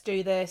 let's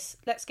do this.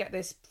 Let's get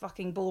this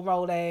fucking ball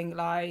rolling.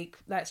 Like,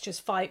 let's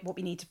just fight what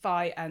we need to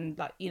fight, and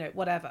like, you know,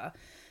 whatever.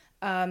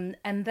 And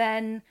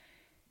then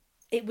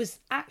it was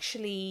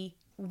actually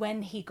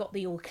when he got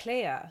the all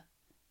clear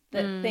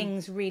that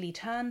things really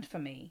turned for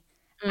me.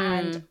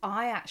 And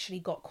I actually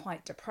got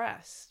quite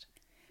depressed,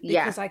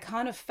 because I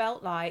kind of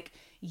felt like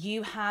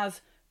you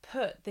have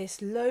put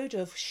this load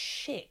of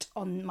shit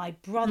on my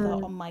brother,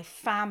 on my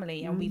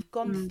family, and we've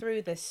gone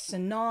through this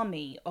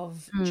tsunami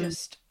of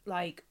just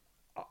like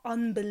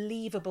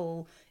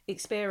unbelievable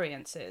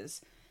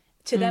experiences,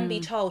 to then be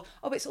told,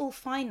 oh, it's all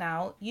fine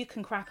now, you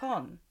can crack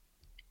on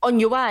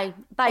your way,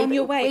 babe. On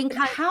your way.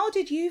 How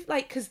did you,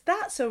 like, because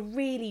that's a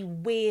really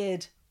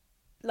weird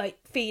like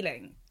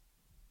feeling,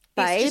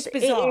 babe. It's just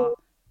bizarre.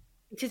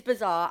 Which is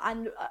bizarre.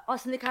 And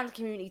us in the cancer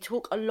community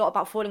talk a lot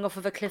about falling off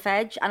of a cliff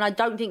edge. And I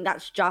don't think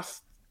that's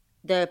just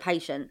the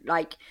patient.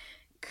 Like,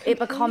 it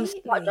becomes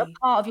such a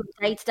part of your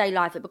day-to-day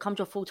life. It becomes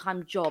your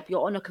full-time job.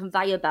 You're on a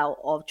conveyor belt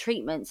of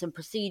treatments and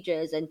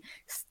procedures and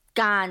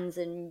scans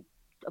and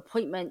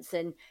appointments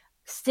and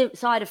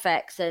side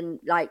effects, and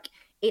like,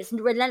 it's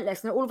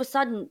relentless. And all of a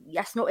sudden,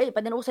 that's not it.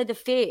 But then also the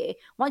fear.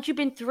 Once you've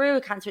been through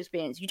a cancer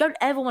experience, you don't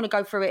ever want to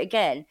go through it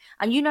again.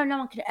 And you know no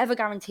one can ever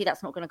guarantee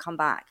that's not going to come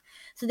back.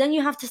 So then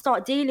you have to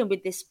start dealing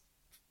with this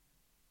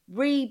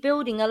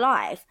rebuilding a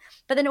life.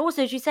 But then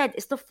also, as you said,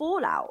 it's the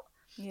fallout.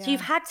 Yeah. So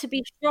you've had to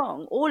be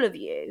strong, all of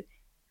you,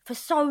 for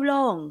so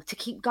long to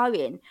keep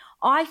going.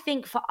 I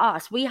think for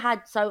us,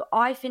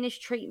 I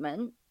finished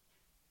treatment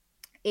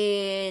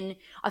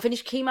I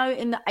finished chemo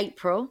in the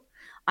April.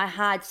 I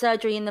had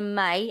surgery in the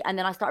May, and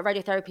then I started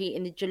radiotherapy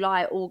in the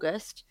July,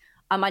 August,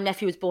 and my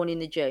nephew was born in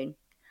the June.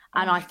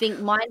 And I think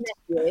my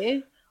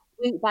nephew,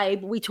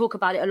 we talk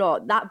about it a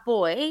lot. That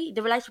boy,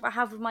 the relationship I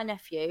have with my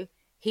nephew,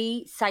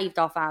 he saved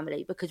our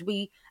family, because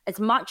as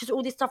much as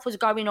all this stuff was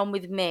going on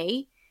with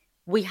me,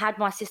 we had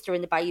my sister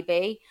and the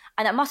baby,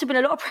 and that must have been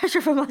a lot of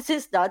pressure for my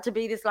sister to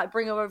be this like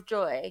bringer of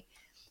joy.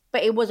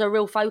 But it was a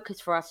real focus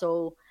for us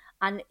all,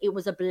 and it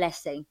was a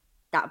blessing.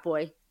 That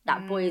boy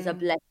is a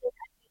blessing.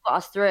 He got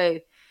us through,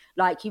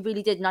 like, he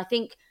really did. And I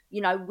think,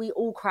 we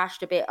all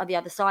crashed a bit on the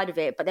other side of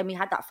it, but then we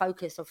had that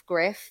focus of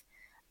Griff,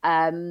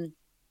 and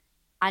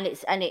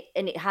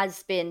it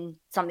has been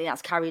something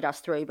that's carried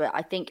us through. But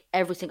I think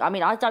I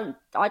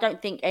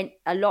don't think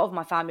a lot of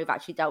my family have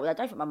actually dealt with it. I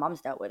don't think my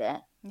mum's dealt with it.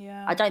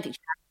 Yeah, I don't think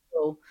she has at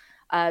all.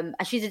 And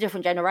she's a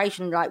different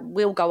generation. Like,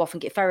 we'll go off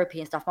and get therapy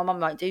and stuff. My mum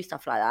won't do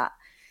stuff like that.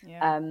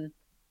 Yeah.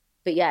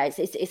 But yeah,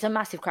 it's a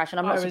massive crash, and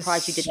I'm not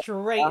surprised you did it.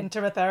 Straight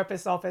into a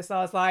therapist's office.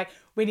 I was like,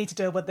 we need to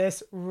deal with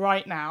this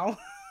right now,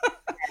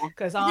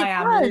 because I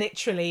am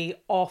literally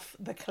off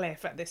the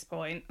cliff at this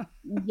point.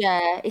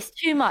 Yeah, it's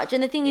too much.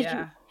 And the thing is,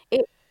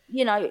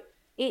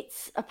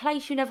 it's a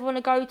place you never want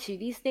to go to.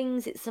 These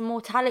things, it's a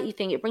mortality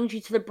thing. It brings you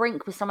to the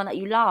brink with someone that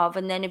you love,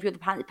 and then if you're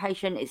the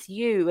patient, it's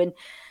you. And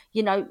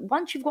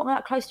once you've gotten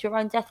that close to your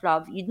own death,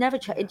 love, you'd never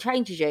it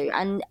changes you.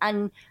 And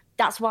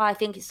that's why I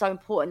think it's so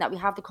important that we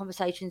have the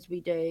conversations we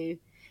do,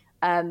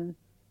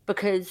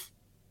 because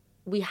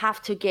we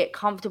have to get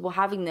comfortable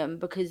having them,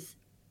 because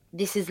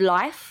this is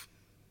life.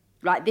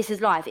 Like, this is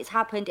life. It's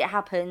happened. It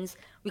happens.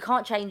 We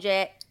can't change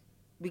it.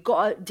 We've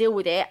got to deal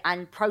with it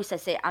and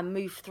process it and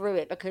move through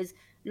it, because,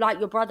 like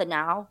your brother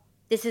now,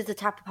 this is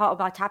part of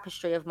my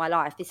tapestry of my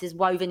life. This is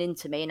woven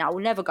into me, and it will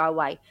never go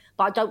away.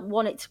 But I don't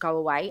want it to go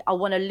away. I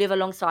want to live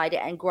alongside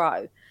it and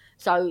grow.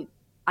 So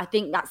I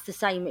think that's the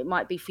same it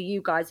might be for you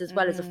guys as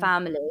well as a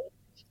family.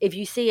 If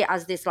you see it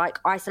as this like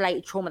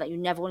isolated trauma that you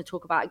never want to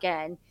talk about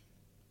again,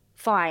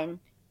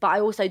 fine. But I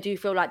also do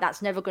feel like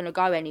that's never going to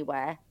go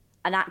anywhere.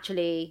 And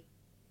actually,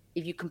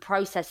 if you can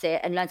process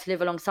it and learn to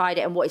live alongside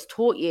it and what it's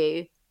taught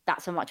you,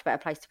 that's a much better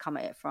place to come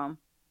at it from.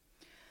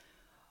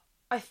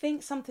 I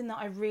think something that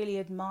I really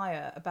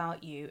admire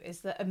about you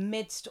is that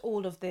amidst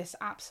all of this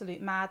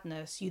absolute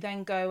madness, you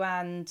then go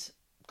and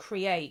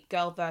create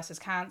Girl vs.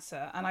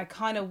 Cancer. And I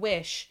kind of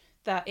wish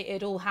that it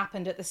had all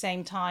happened at the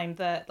same time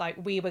that, like,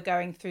 we were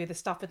going through the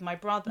stuff with my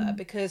brother,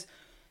 because,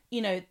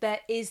 there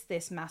is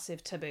this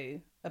massive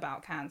taboo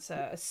about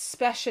cancer,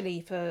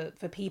 especially for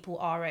people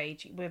our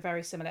age. We're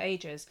very similar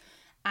ages.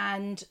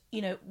 And,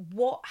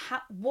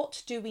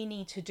 what do we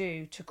need to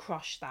do to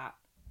crush that?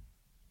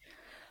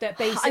 That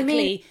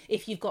basically,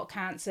 if you've got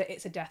cancer,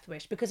 it's a death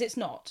wish, because it's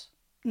not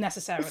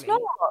necessarily.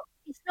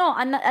 It's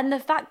not. And the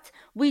fact,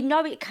 we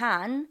know it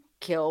can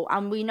kill,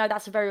 and we know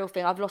that's a very real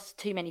thing. I've lost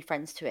too many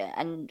friends to it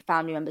and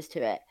family members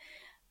to it,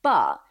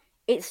 but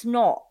it's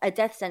not a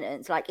death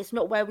sentence. Like, it's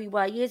not where we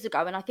were years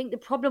ago. And I think the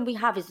problem we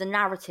have is the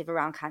narrative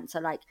around cancer.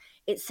 Like,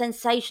 it's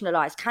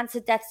sensationalized. Cancer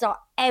deaths are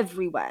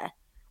everywhere.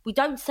 We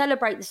don't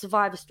celebrate the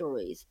survivor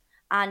stories,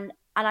 and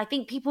I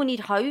think people need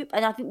hope.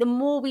 And I think the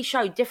more we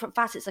show different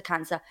facets of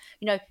cancer,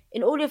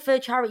 in order for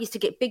charities to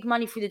get big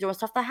money through the door and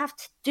stuff, they have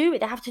to do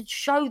it. They have to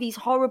show these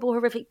horrible,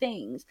 horrific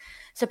things,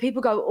 so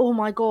people go, oh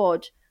my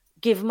God,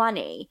 give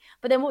money.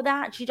 But then what they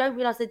actually don't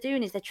realize they're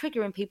doing is they're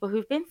triggering people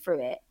who've been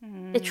through it.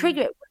 They're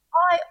triggering.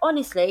 I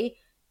honestly,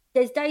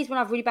 there's days when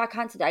I have really bad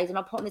cancer days, and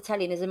I put on the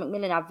telly and there's a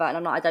Macmillan advert, and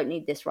I'm like, I don't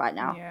need this right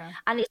now. Yeah.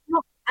 And it's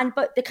not.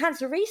 But the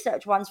cancer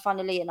research ones,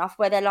 funnily enough,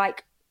 where they're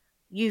like,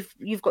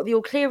 you've got the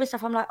all clear and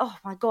stuff, I'm like, oh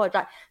my God,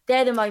 like,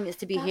 they're the moments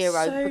to be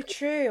heroes. So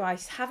true. I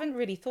haven't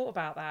really thought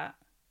about that.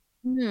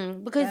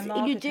 Because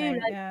you do,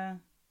 like, and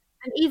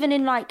even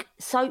in like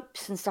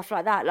soaps and stuff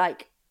like that,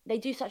 like, they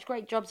do such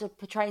great jobs of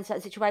portraying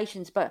certain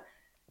situations, but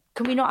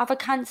can we not have a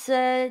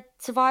cancer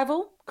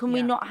survival? Can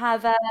we not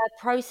have a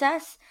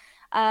process?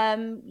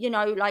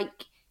 Like,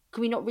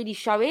 can we not really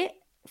show it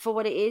for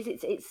what it is?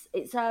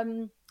 It's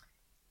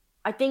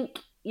I think,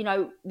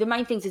 the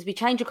main things is we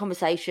change the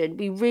conversation.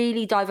 We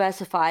really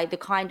diversify the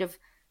kind of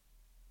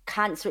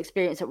cancer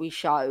experience that we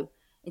show.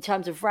 in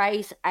terms of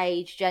race,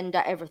 age,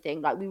 gender,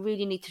 everything. Like, we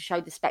really need to show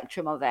the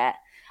spectrum of it.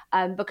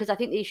 Because I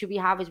think the issue we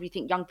have is we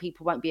think young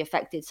people won't be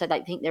affected, so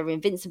they think they're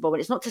invincible. And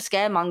it's not to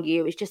scaremonger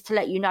you, it's just to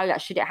let you know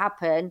that should it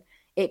happen,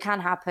 it can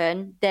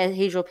happen.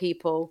 Here's your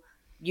people,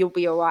 you'll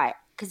be all right.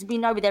 Because we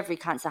know with every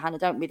cancer, Hannah,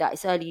 don't we, that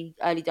it's early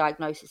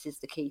diagnosis is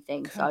the key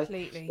thing.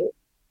 Completely. So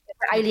if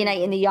we're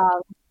alienating the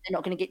young, they're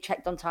not going to get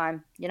checked on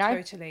time, you know?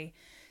 Totally.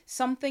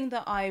 Something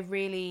that I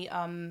really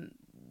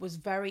was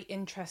very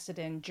interested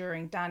in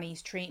during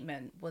Danny's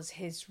treatment was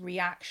his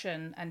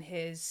reaction and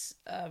his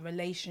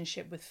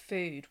relationship with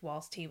food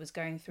whilst he was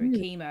going through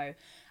chemo.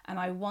 And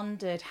I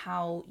wondered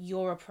how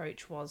your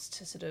approach was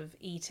to sort of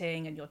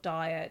eating and your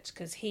diet,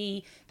 because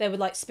there were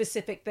like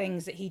specific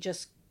things that he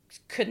just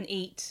couldn't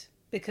eat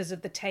because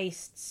of the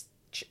tastes,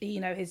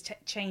 his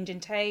change in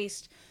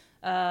taste.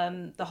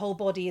 The whole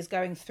body is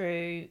going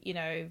through,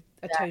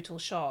 a total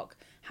shock.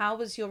 How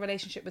was your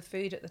relationship with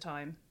food at the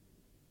time?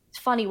 It's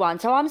a funny one.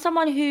 So I'm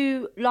someone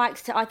who I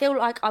feel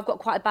like I've got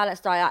quite a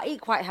balanced diet. I eat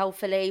quite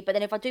healthily, but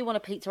then if I do want a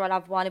pizza, I'll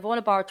have one. If I want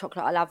a bar of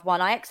chocolate, I'll have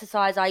one. I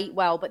exercise, I eat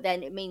well, but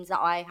then it means that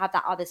I have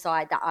that other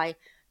side that I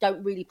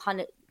don't really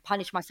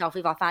punish myself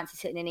if I fancy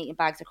sitting and eating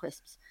bags of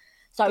crisps.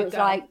 So good it's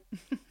girl. Like,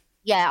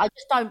 yeah, I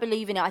just don't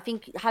believe in it. I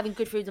think having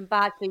good foods and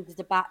bad foods is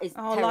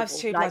terrible. Life's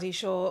too bloody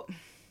short.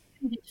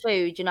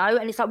 Food,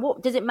 and it's like,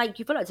 what does it make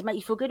you feel like? Does it make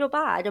you feel good or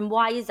bad? And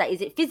why is that?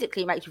 Is it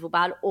physically makes you feel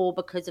bad or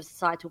because of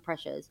societal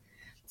pressures?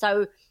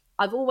 So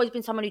I've always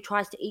been someone who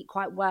tries to eat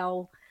quite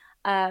well.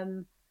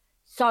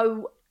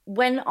 So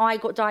when I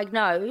got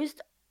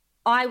diagnosed,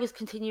 I was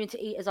continuing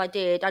to eat as I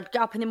did. I'd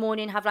get up in the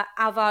morning, have like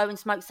avo and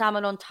smoked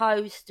salmon on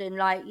toast, and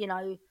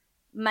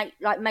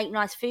make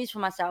nice foods for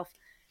myself.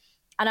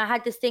 And I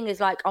had this thing is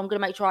like, I'm going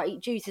to make sure I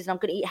eat juices and I'm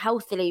going to eat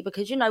healthily,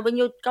 because when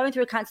you're going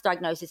through a cancer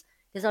diagnosis,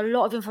 there's a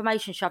lot of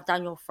information shoved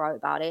down your throat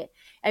about it.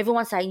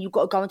 Everyone's saying you've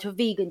got to go into a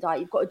vegan diet,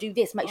 you've got to do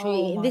this, make sure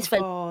you're eating this. Oh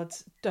my God,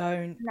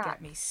 don't get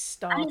me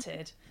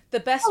started. The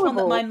best one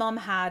that my mum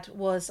had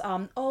was,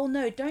 oh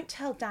no, don't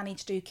tell Danny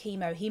to do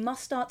chemo. He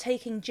must start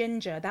taking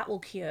ginger. That will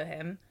cure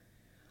him.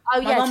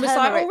 Oh, my mum was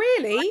like, oh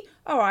really?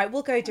 All right,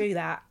 we'll go do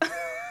that.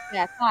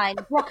 Yeah, fine.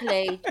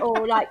 Broccoli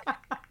or like...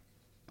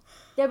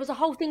 There was a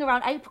whole thing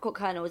around apricot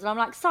kernels, and I'm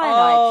like,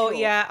 cyanide. Oh, sure.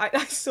 Yeah,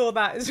 I saw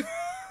that as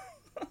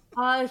well.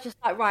 I was just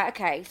like, right,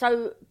 okay.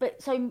 So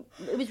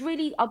it was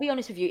really, I'll be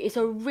honest with you, it's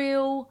a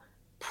real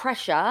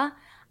pressure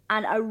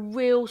and a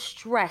real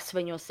stress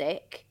when you're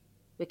sick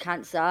with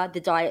cancer, the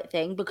diet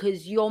thing,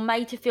 because you're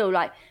made to feel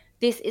like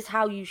this is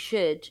how you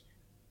should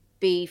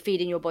be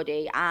feeding your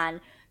body, and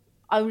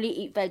only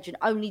eat veg and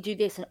only do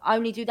this and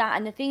only do that.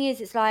 And the thing is,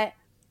 it's like,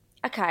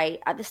 okay,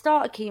 at the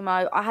start of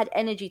chemo, I had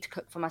energy to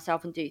cook for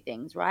myself and do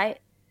things, right?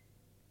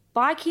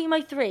 By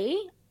chemo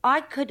 3,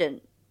 I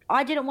couldn't.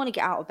 I didn't want to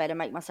get out of bed and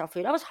make myself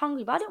food. I was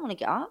hungry, but I didn't want to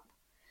get up.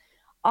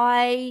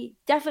 I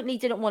definitely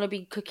didn't want to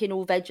be cooking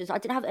all veggies. I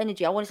didn't have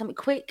energy. I wanted something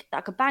quick that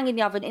I could bang in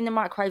the oven, in the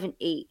microwave and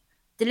eat.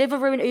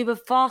 Deliveroo and Uber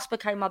fast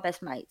became my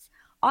best mates.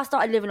 I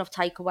started living off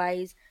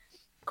takeaways,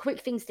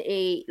 quick things to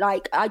eat.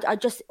 Like, I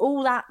just,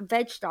 all that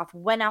veg stuff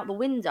went out the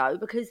window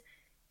because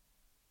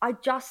I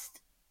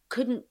just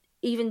couldn't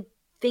even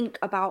think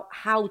about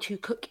how to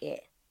cook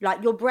it.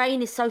 Like, your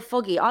brain is so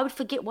foggy. I would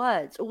forget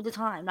words all the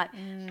time. Like,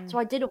 so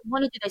I didn't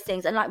want to do those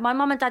things. And like, my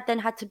mum and dad then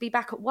had to be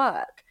back at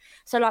work.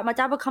 So like, my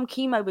dad would come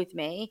chemo with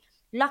me.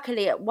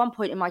 Luckily, at one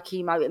point in my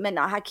chemo, it meant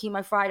that I had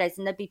chemo Fridays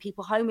and there'd be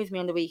people home with me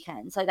on the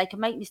weekend so they could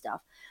make me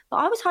stuff. But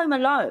I was home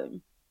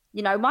alone.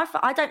 I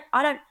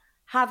don't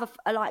have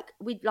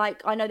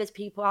I know there's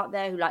people out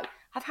there who like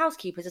have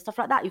housekeepers and stuff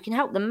like that. You can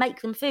help them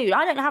make them food.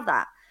 I don't have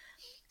that.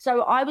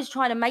 So I was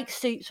trying to make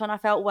soups when I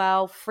felt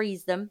well,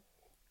 freeze them.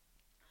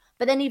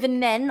 But then even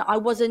then,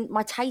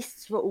 my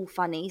tastes were all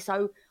funny.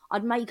 So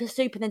I'd make a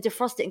soup and then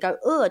defrost it and go,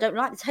 oh, I don't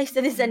like the taste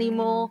of this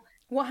anymore.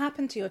 What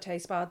happened to your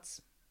taste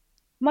buds?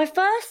 My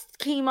first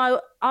chemo,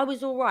 I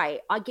was all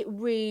right. I get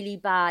really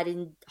bad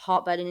in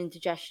heartburn and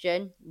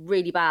indigestion,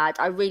 really bad.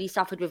 I really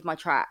suffered with my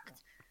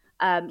tract.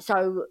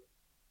 So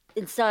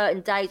in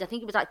certain days, I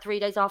think it was like 3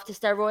 days after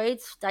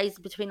steroids, days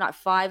between like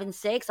 5 and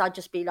 6, I'd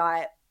just be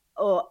like,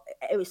 oh,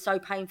 it was so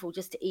painful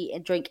just to eat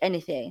and drink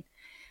anything.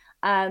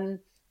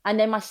 And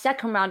then my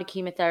second round of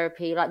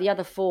chemotherapy, like the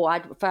other 4, I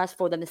had the first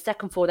 4, then the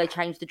second 4, they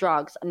changed the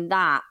drugs. And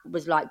that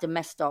was like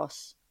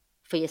Domestos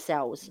for your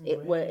cells.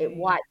 Really? It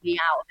wiped me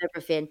out of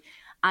everything.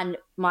 And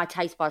my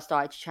taste buds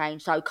started to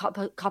change. So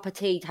cup of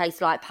tea tastes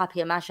like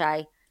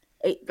papier-mâché.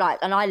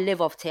 And I live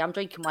off tea. I'm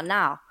drinking one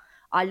now.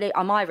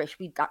 I'm Irish.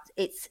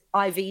 It's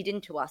IV'd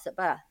into us at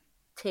birth.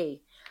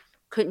 Tea.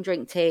 Couldn't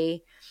drink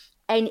tea.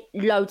 And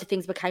loads of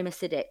things became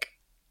acidic.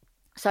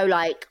 So,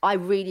 like, I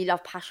really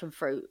love passion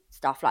fruit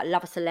stuff, like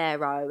Lava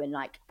Solero and,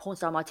 like,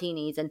 pornstar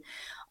martinis. And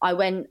I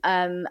went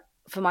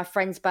for my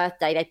friend's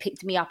birthday. They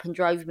picked me up and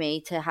drove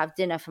me to have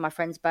dinner for my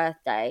friend's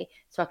birthday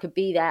so I could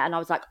be there. And I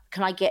was like,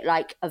 can I get,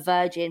 like, a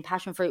virgin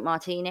passion fruit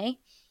martini?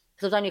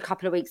 Because I was only a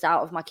couple of weeks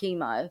out of my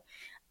chemo.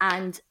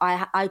 And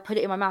I put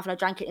it in my mouth and I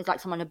drank it. It's like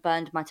someone had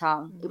burned my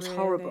tongue. It was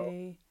horrible.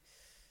 And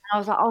I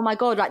was like, oh, my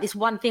God, like, this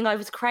one thing I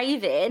was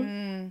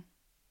craving.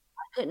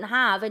 couldn't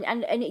have,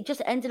 and it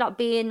just ended up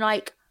being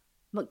like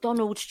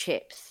McDonald's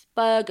chips,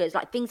 burgers,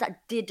 like things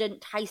that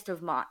didn't taste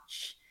of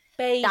much.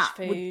 Beige That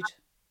would food.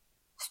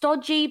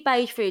 stodgy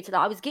beige food, so that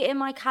I was getting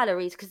my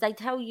calories, because they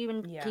tell you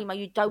in Yeah. chemo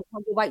you don't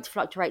want your weight to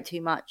fluctuate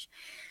too much.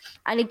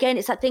 And again,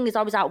 it's that thing, is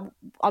I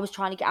was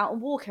trying to get out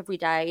and walk every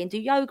day and do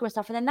yoga and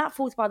stuff, and then that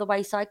falls by the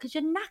wayside because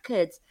you're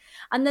knackered.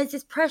 And there's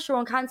this pressure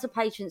on cancer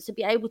patients to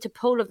be able to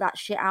pull of that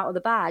shit out of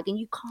the bag, and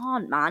you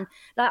can't, man.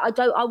 Like,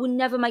 I will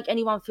never make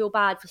anyone feel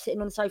bad for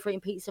sitting on the sofa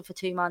eating pizza for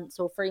 2 months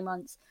or 3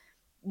 months.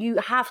 You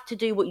have to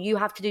do what you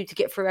have to do to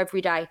get through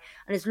every day.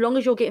 And as long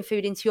as you're getting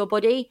food into your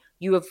body,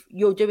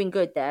 you're doing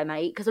good there,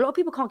 mate. Because a lot of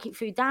people can't keep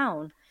food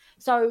down.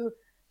 So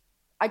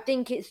I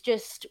think it's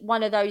just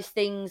one of those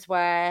things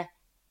where,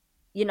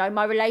 you know,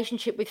 my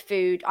relationship with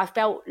food, I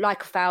felt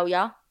like a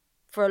failure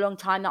for a long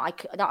time,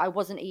 that I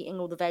wasn't eating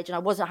all the veg, and I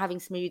wasn't having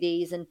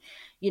smoothies, and,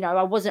 you know,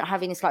 I wasn't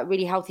having this like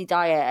really healthy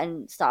diet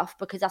and stuff,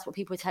 because that's what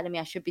people were telling me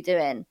I should be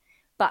doing.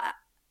 But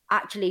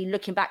actually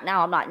looking back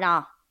now, I'm like,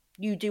 nah,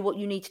 you do what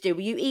you need to do.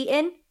 Were you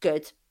eating?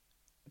 Good.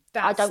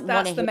 I don't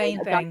want to That's the hear main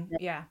it. thing.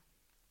 Yeah,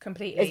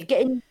 completely. It's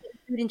getting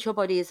food into your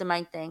body is the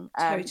main thing.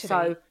 Totally.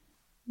 So,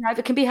 you know, if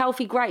it can be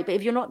healthy, great. But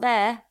if you're not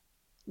there,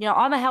 you know,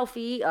 I'm a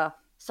healthy eater.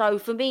 So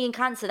for me in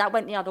cancer, that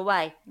went the other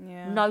way.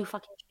 Yeah. No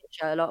fucking shit,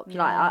 Sherlock.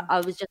 Yeah. Like,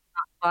 I was just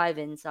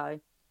surviving. So,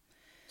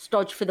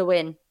 stodge for the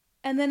win.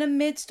 And then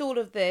amidst all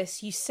of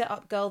this, you set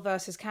up Girl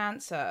versus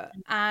Cancer.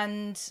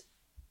 And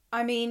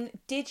I mean,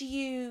 did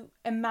you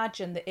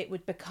imagine that it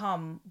would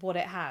become what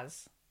it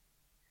has?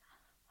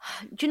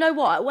 Do you know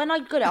what? When I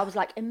got it, I was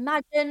like,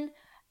 imagine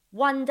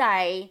one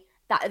day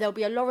that there'll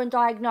be a Lauren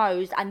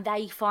diagnosed and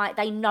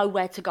they know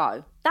where to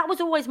go. That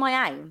was always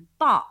my aim.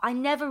 But I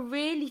never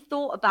really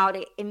thought about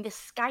it in the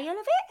scale of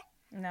it.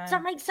 No. Does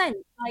that make sense?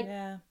 Like,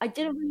 Yeah. I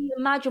didn't really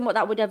imagine what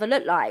that would ever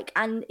look like.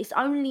 And it's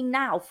only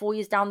now, 4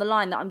 years down the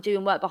line, that I'm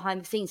doing work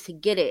behind the scenes to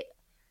get it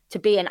to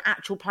be an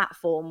actual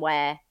platform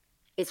where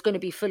it's going to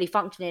be fully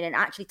functioning and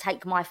actually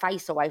take my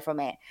face away from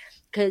it.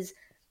 Because,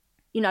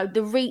 you know,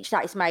 the reach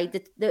that it's made,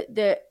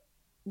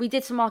 we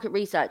did some market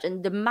research,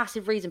 and the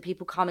massive reason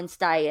people come and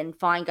stay and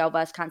find Girl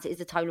vs Cancer is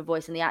the tone of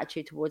voice and the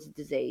attitude towards the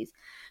disease.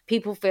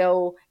 People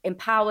feel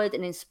empowered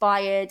and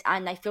inspired,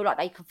 and they feel like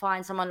they can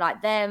find someone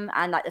like them,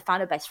 and like they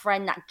found a best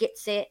friend that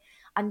gets it.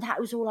 And that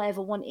was all I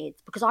ever wanted,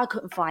 because I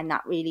couldn't find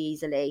that really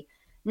easily.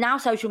 Now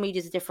social media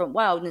is a different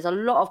world, and there's a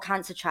lot of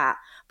cancer chat.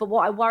 But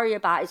what I worry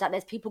about is that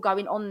there's people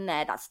going on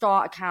there that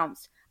start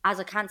accounts as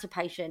a cancer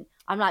patient.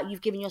 I'm like,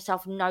 you've given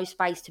yourself no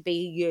space to be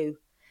you.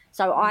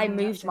 So I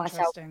moved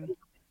myself.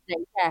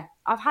 Yeah,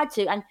 I've had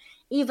to. And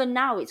even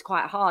now it's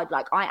quite hard.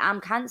 Like, I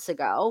am cancer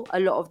girl a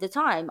lot of the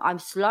time. I'm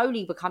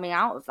slowly becoming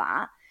out of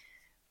that.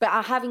 But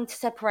I'm having to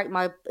separate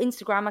my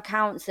Instagram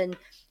accounts and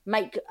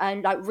like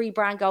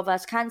rebrand Girl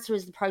vs Cancer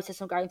is the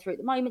process I'm going through at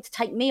the moment, to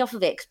take me off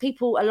of it. Because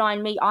people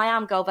align me, I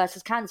am Girl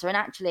vs Cancer. And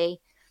actually,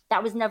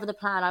 that was never the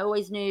plan. I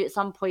always knew at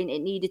some point it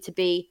needed to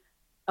be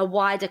a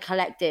wider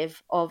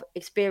collective of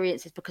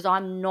experiences, because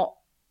I'm not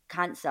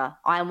cancer.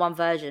 I am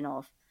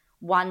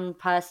one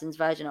person's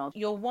version of.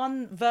 You're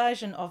one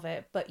version of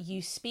it, but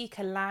you speak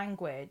a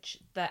language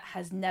that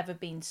has never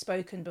been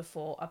spoken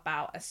before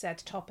about a said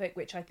topic,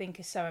 which I think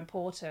is so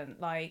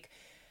important. Like,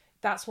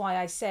 that's why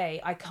I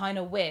say I kind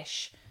of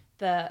wish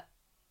that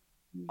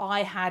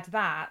I had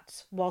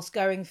that whilst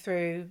going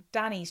through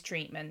Danny's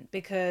treatment,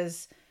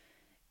 because,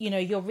 you know,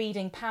 you're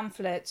reading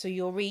pamphlets or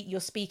you're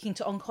speaking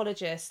to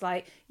oncologists,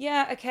 like,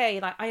 yeah, okay,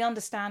 like, I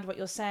understand what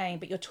you're saying,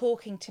 but you're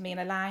talking to me in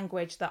a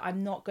language that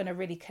I'm not going to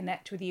really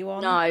connect with you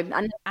on.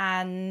 No,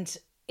 and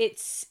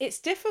it's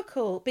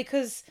difficult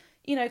because,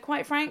 you know,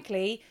 quite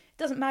frankly, it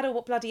doesn't matter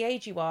what bloody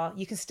age you are,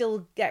 you can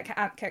still get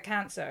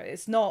cancer.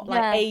 It's not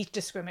like age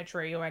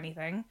discriminatory or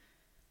anything.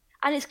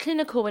 And it's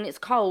clinical and it's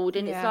cold,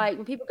 and it's like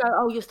when people go,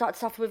 oh, you'll start to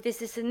suffer with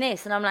this and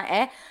this, and I'm like,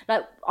 eh.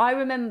 Like, I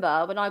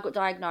remember when I got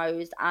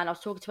diagnosed, and I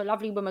was talking to a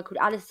lovely woman called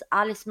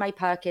Alice May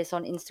Perkis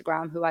on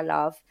Instagram, who I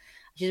love.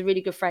 She's a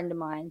really good friend of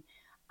mine,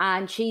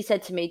 and she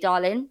said to me,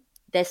 darling,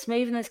 there's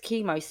smooth and there's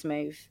chemo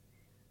smooth.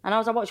 And I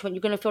was like, what? She went,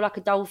 you're going to feel like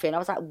a dolphin. I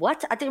was like,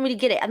 what? I didn't really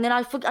get it. And then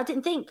I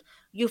didn't think.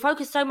 You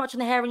focus so much on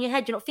the hair in your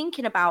head, you're not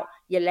thinking about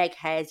your leg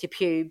hairs, your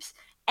pubes,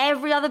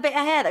 every other bit of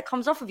hair that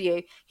comes off of you.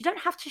 You don't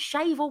have to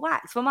shave or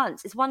wax for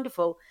months. It's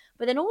wonderful.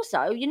 But then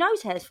also, your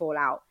nose hairs fall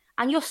out.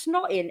 And you're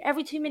snotting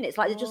every 2 minutes,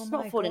 like there's just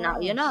snot falling out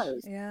of your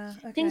nose. Yeah,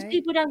 okay. Things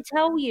people don't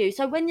tell you.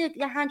 So when you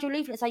hand your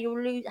leaflet and say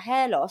you'll lose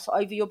hair loss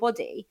over your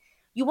body,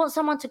 you want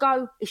someone to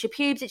go, it's your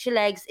pubes, it's your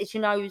legs, it's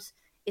your nose,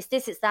 it's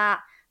this, it's that.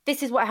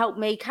 This is what helped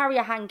me. Carry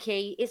a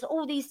hanky. It's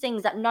all these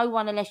things that no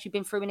one, unless you've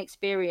been through an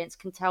experience,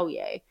 can tell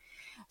you.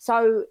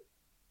 So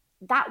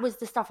that was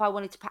the stuff I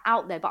wanted to put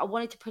out there, but I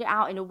wanted to put it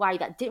out in a way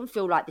that didn't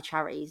feel like the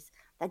cherries,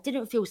 that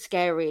didn't feel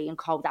scary and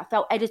cold, that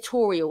felt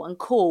editorial and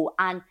cool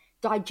and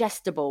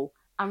digestible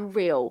and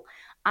real.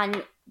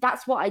 And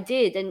that's what I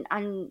did.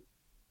 And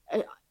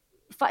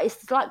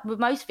it's like with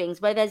most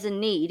things, where there's a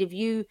need, if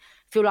you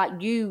feel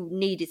like you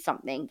needed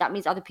something, that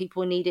means other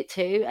people need it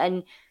too.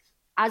 And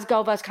as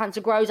Girl vs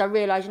Cancer grows, I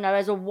realise, you know,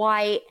 as a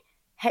white,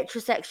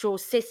 heterosexual,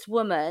 cis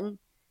woman,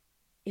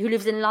 who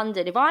lives in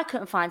London, if I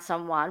couldn't find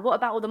someone, what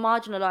about all the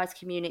marginalised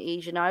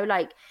communities, you know,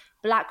 like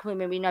Black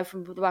women? We know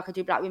from the work I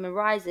do, Black Women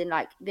Rising,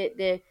 like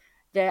the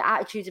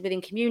attitudes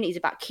within communities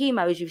about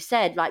chemo, as you've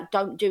said, like,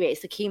 don't do it,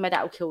 it's the chemo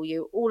that will kill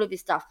you, all of this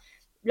stuff.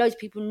 Loads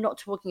of people not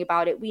talking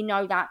about it. We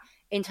know that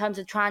in terms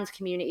of trans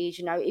communities,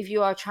 you know, if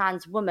you are a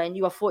trans woman,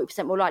 you are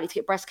 40% more likely to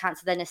get breast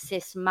cancer than a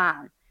cis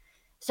man.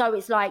 So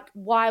it's like,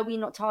 why are we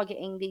not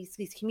targeting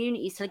these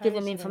communities to give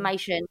them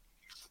information?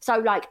 So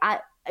like,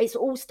 it's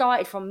all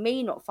started from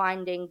me not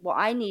finding what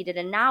I needed,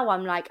 and now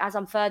I'm like, as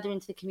I'm further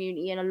into the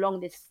community and along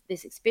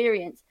this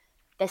experience,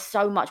 there's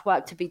so much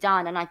work to be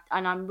done, and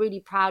I'm really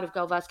proud of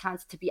Girl vs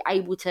Cancer to be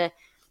able to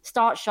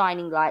start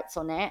shining lights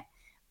on it,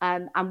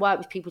 and work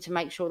with people to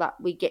make sure that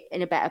we get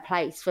in a better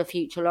place for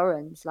future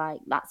Laurens. Like,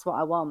 that's what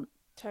I want.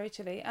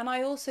 Totally. And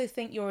I also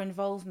think your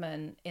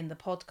involvement in the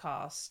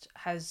podcast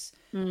has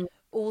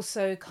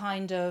also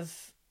kind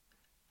of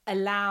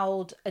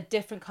allowed a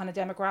different kind of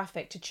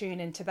demographic to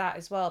tune into that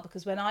as well,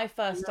 because when I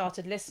first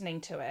started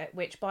listening to it,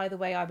 which, by the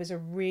way, I was a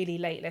really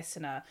late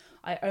listener,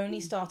 I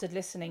only started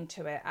listening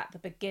to it at the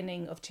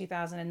beginning of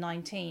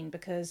 2019,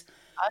 because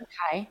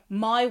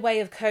my way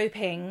of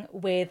coping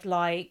with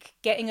like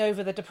getting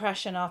over the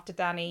depression after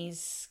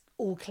Danny's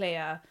all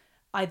clear,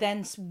 I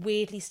then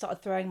weirdly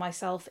started throwing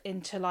myself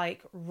into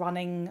like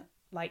running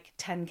like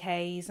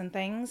 10Ks and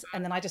things,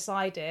 and then I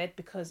decided,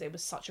 because it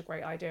was such a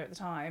great idea at the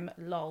time,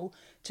 lol,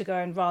 to go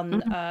and run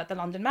the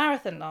London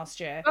Marathon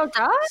last year. Well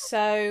done.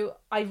 So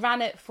I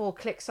ran it for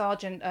Click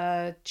Sargent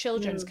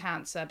Children's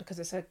Cancer, because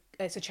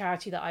it's a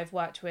charity that I've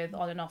worked with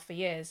on and off for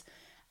years,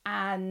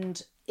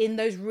 and in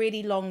those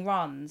really long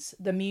runs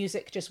the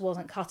music just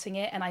wasn't cutting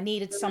it, and I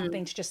needed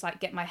something to just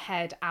like get my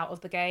head out of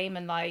the game,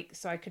 and like,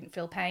 so I couldn't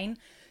feel pain.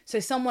 So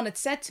someone had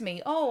said to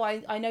me, oh,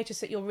 I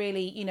noticed that you're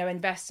really, you know,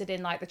 invested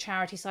in like the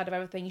charity side of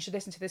everything. You should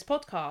listen to this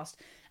podcast.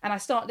 And I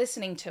start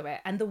listening to it.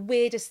 And the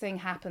weirdest thing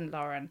happened,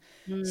 Lauren.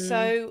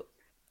 So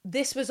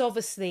this was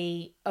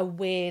obviously a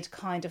weird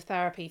kind of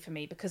therapy for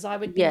me, because I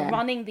would be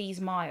running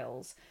these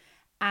miles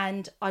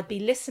and I'd be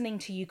listening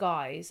to you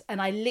guys.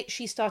 And I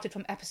literally started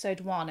from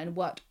episode 1 and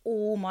worked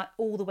all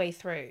the way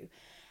through.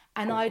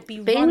 And I'd be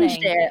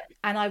running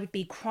and I would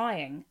be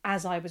crying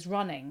as I was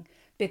running,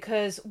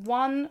 because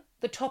one,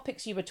 the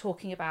topics you were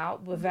talking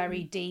about were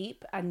very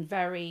deep and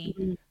there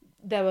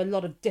were a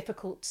lot of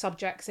difficult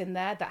subjects in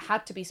there that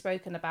had to be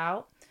spoken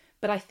about.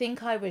 But I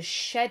think I was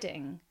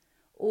shedding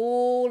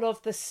all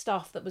of the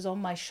stuff that was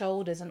on my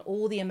shoulders and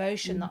all the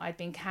emotion that I'd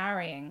been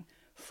carrying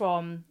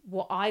from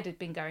what I'd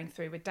been going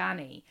through with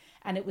Danny.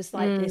 And it was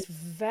like this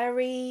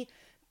very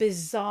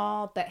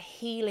bizarre but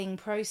healing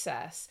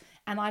process.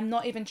 And I'm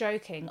not even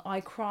joking,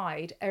 I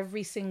cried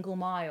every single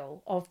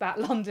mile of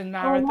that London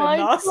Marathon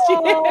last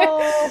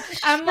year.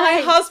 And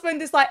my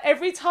husband is like,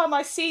 every time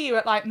I see you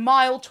at like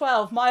mile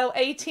 12, mile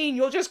 18,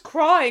 you're just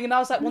crying. And I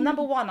was like, well,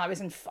 number one, I was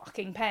in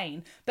fucking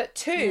pain. But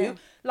two,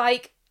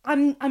 like,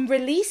 I'm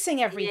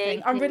releasing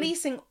everything. I'm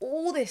releasing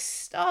all this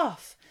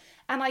stuff.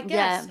 And I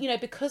guess, you know,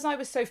 because I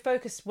was so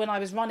focused when I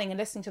was running and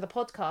listening to the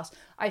podcast,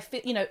 I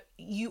feel, you know,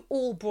 you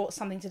all brought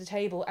something to the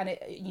table, and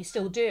you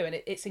still do.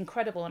 And it's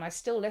incredible. And I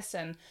still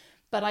listen.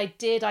 But I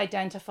did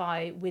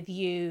identify with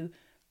you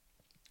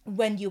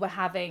when you were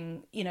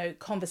having, you know,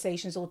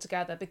 conversations all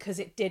together, because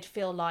it did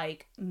feel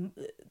like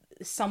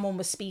someone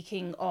was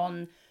speaking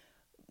on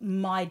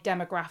my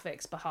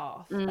demographic's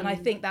behalf. And I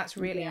think that's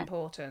really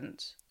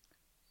important.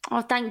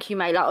 Oh, thank you,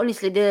 mate. Like,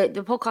 honestly,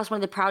 the podcast is one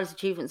of the proudest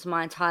achievements of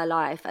my entire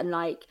life. And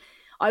like,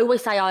 I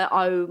always say I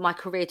owe my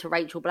career to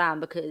Rachel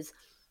Bland, because,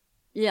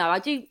 you know, I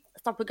do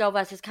stuff with Girl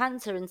vs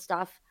Cancer and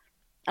stuff,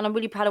 and I'm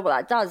really proud of what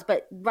that does.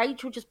 But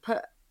Rachel just put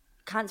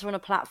cancer on a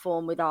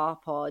platform with our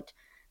pod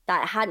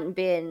that hadn't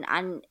been,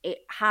 and it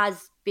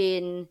has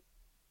been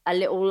a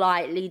little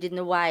light leading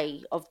the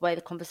way of where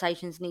the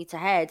conversations need to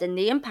head, and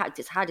the impact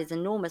it's had is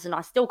enormous, and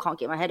I still can't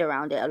get my head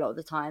around it a lot of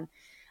the time.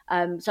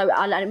 So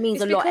it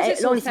means a lot.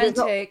 It's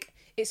authentic.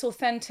 It's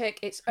authentic.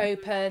 It's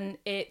open.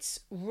 It's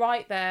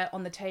right there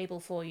on the table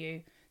for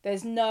you.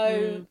 There's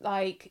no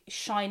like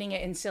shining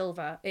it in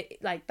silver.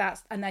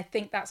 And I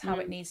think that's how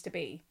it needs to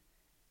be.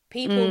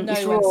 People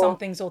know when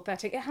something's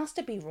authentic. It has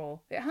to be raw.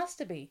 It has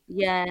to be.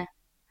 Yeah.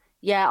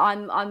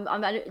 I'm.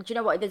 Do you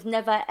know what? There's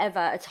never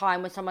ever a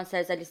time when someone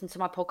says they listen to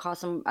my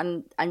podcast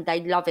and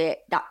they love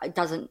it, that it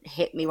doesn't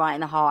hit me right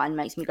in the heart and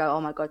makes me go,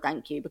 oh my God,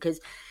 thank you. Because,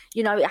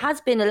 you know, it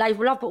has been a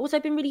labor of love, but also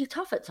been really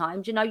tough at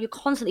times. You know, you're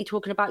constantly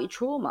talking about your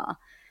trauma.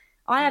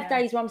 I have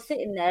days where I'm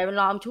sitting there and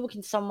like, I'm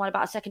talking to someone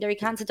about a secondary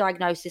cancer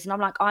diagnosis, and I'm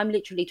like, I'm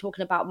literally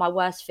talking about my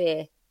worst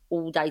fear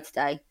all day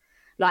today.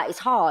 Like, it's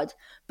hard,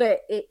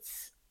 but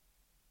it's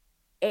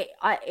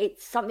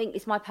something,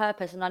 it's my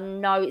purpose, and I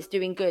know it's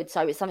doing good,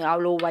 so it's something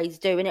I'll always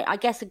do. And I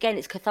guess, again,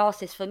 it's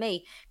catharsis for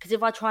me, because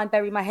if I try and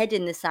bury my head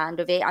in the sand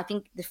of it, I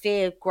think the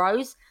fear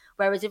grows,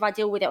 whereas if I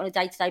deal with it on a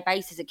day-to-day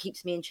basis, it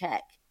keeps me in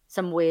check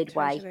some weird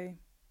way.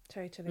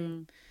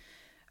 Totally.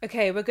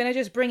 Okay, we're going to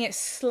just bring it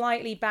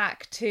slightly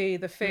back to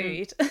the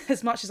food,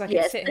 as much as I could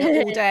Yes. sit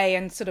here all day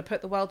and sort of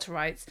put the world to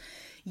rights.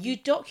 You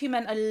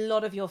document a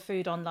lot of your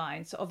food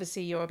online, so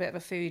obviously you're a bit of a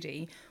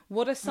foodie.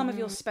 What are some of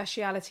your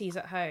specialities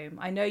at home?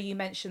 I know you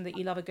mentioned that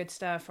you love a good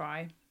stir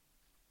fry.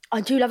 I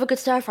do love a good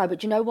stir fry,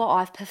 but you know what?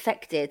 I've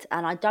perfected,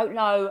 and I don't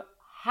know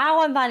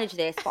how I manage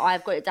this, but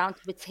I've got it down to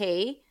a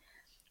T.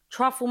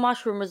 Truffle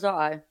mushroom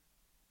risotto.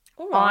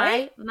 All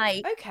right. I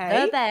make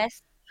Okay. the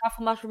best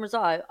truffle mushroom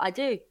risotto. I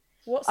do.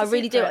 What's I the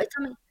really do.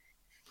 secret?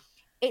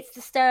 It's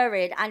the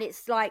stirring, and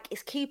it's like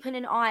it's keeping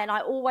an eye, and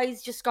I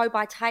always just go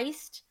by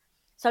taste.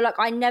 So like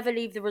I never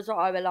leave the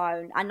risotto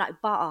alone, and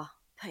like butter.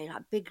 Put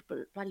like big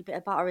bloody bit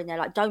of butter in there.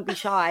 Like don't be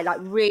shy. Like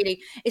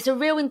really, it's a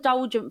real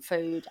indulgent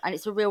food, and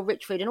it's a real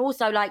rich food. And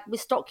also like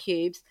with stock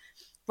cubes,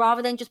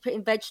 rather than just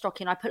putting veg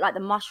stock in, I put like the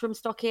mushroom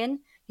stock in.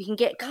 You can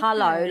get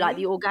Callo, like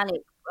Okay. the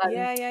organic.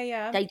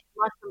 Yeah. They do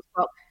mushroom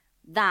stock.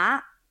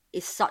 That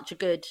is such a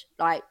good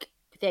like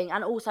thing,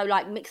 and also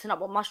like mixing up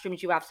what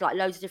mushrooms you have, so like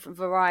loads of different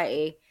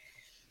variety.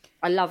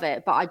 I love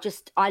it, but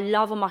I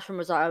love a mushroom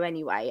risotto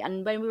anyway.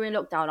 And when we were in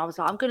lockdown, I was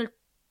like, I'm gonna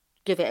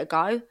give it a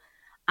go,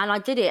 and I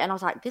did it, and I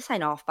was like, this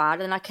ain't half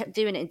bad. And I kept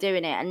doing it,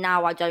 and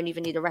now I don't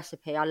even need a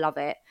recipe. I love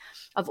it.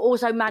 I've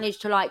also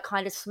managed to like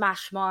kind of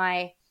smash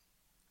my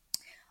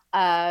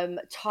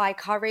Thai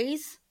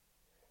curries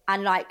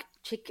and like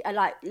chicken,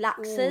 like Oh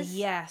laxers.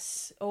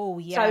 yes. Oh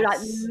So like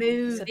yes.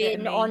 It's a bit of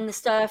moving me. on the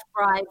stir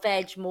fry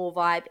veg more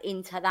vibe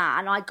into that,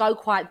 and I go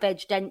quite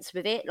veg dense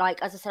with it.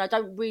 Like as I said, I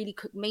don't really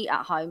cook meat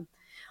at home.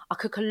 I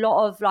cook a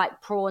lot of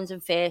like prawns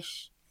and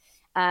fish.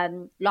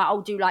 Like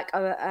I'll do like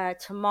a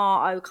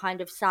tomato kind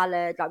of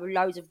salad, like with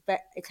loads of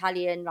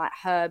Italian like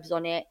herbs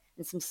on it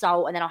and some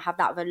salt, and then I'll have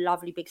that with a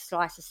lovely big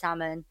slice of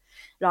salmon.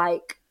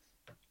 Like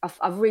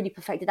I've really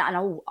perfected that,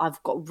 and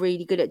I've got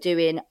really good at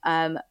doing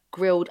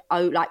grilled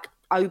like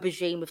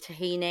aubergine with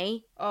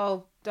tahini.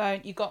 Oh,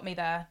 don't. You got me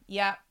there.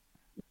 Yeah.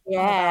 I'm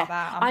Yeah, about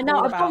that. I'm I know.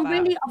 all about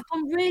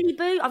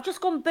that. I've just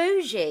gone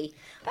bougie.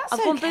 That's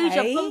I've gone bougie.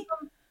 okay.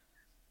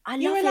 I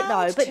You're love it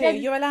allowed though. to.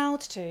 You're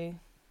allowed to.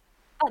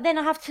 But then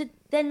I have to.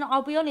 Then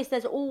I'll be honest.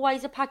 There's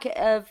always a packet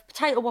of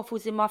potato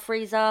waffles in my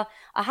freezer.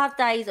 I have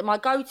days, and my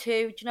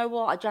go-to. Do you know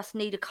what? I just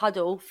need a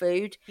cuddle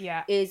food.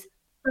 Yeah. Is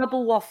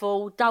double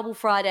waffle, double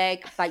fried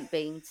egg, baked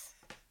beans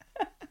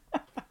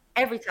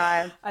every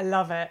time. I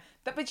love it.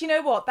 But you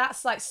know what?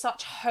 That's like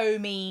such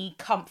homey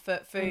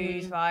comfort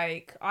food.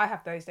 Like I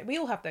have those days. We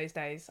all have those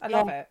days. I Yeah,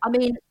 love it. I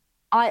mean,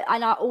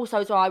 I also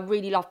as well. I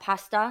really love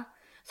pasta.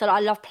 So like, I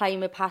love playing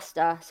with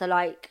pasta. So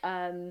like,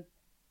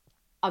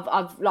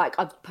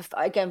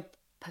 again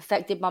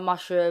perfected my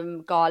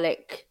mushroom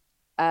garlic,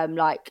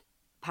 like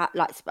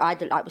I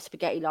did like with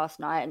spaghetti last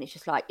night, and it's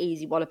just like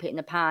easy wallop it in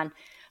the pan.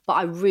 But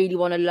I really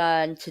want to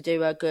learn to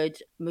do a good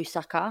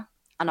moussaka,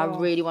 and I Oh.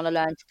 really want to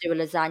learn to do a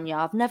lasagna.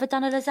 I've never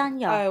done a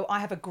lasagna. Oh, I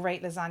have a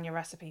great lasagna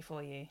recipe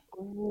for you.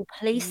 Ooh,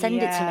 please send it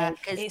to Yeah, me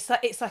because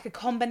it's like a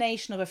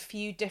combination of a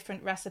few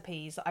different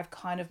recipes that I've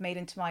kind of made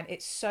into mine.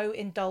 It's so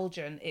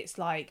indulgent. It's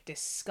like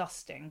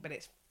disgusting, but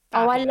it's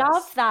oh, I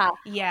love fabulous. that.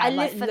 Yeah, I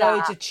like live for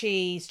loads that. of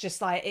cheese,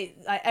 just like it,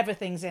 like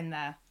everything's in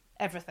there.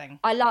 Everything.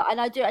 I love, and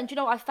I do, and do you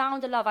know, what? I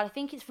found a love. I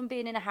think it's from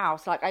being in a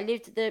house. Like I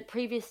lived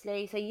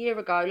previously, so a year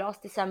ago,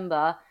 last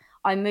December,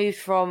 I moved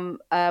from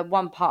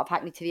one part of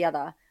Hackney to the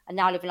other, and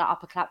now I live in like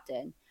Upper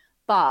Clapton.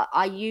 But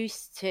I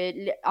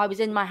was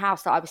in my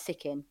house that I was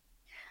sick in,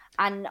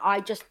 and I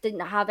just didn't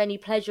have any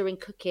pleasure in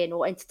cooking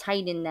or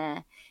entertaining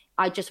there.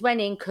 I just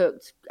went in,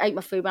 cooked, ate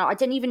my food. I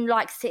didn't even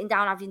like sitting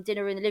down having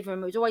dinner in the living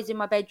room. It was always in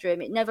my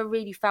bedroom. It never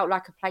really felt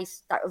like a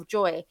place of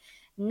joy.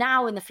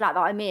 Now in the flat that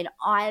I'm in,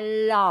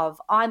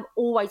 I'm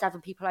always having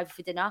people over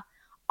for dinner.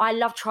 I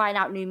love trying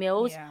out new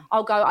meals. Yeah.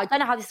 I'll go, I don't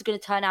know how this is going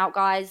to turn out,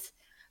 guys.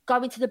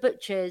 Going to the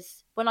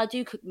butcher's, when I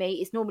do cook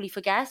meat, it's normally for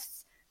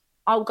guests.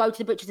 I'll go to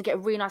the butcher's and get a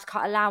really nice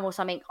cut of lamb or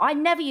something. I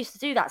never used to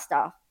do that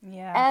stuff,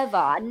 Yeah. ever.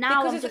 And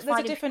now Because I'm just there's a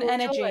finding different pure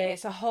energy. joy.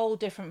 It's a whole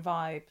different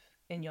vibe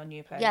in your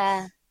new place.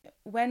 Yeah.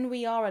 When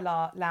we are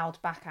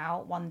allowed back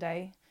out one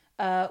day,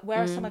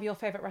 where are some of your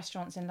favourite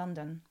restaurants in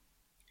London?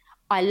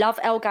 I love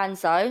El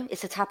Ganzo.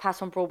 It's a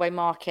tapas on Broadway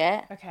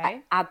Market. I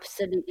Okay.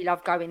 absolutely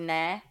love going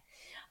there.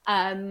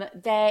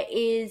 There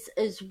is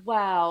as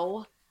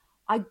well.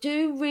 I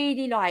do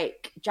really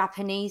like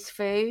Japanese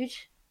food,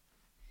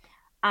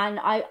 and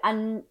I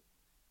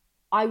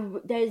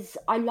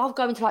love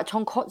going to like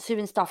tonkotsu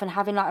and stuff and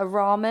having like a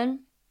ramen.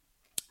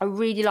 I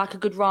really like a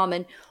good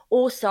ramen.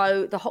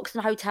 Also, the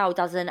Hoxton Hotel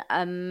does an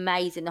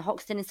amazing. The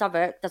Hoxton in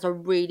Southwark does a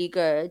really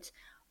good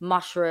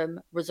mushroom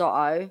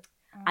risotto,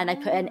 and they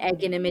put an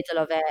egg in the middle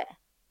of it.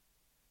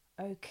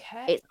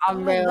 Okay. It's Oh, I love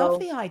unreal.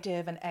 the idea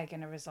of an egg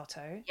in a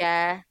risotto.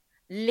 Yeah.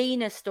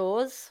 Lena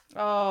stores,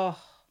 Oh,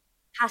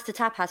 pasta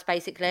tapas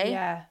basically.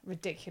 yeah,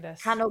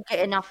 ridiculous. Cannot get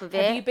enough of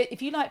Have you it. been,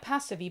 if you like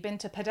pasta, have you been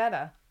to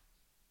Padella?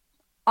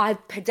 I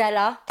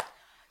Padella.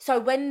 So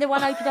when the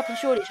one opened up in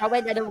Shoreditch, I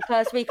went there the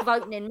first week of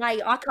opening, mate.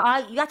 You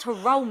had to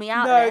roll me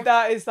out No,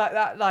 there.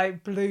 that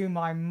like blew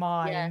my Yeah,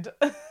 mind.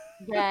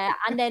 yeah.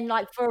 And then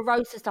like for a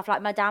roast and stuff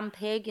like Madame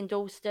Pig in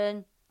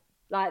Dalston.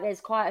 Like,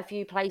 there's quite a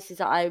few places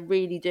that I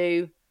really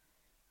do.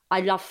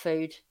 I love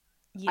food.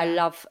 I Yeah.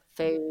 love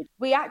food.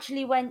 We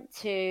actually went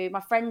to, my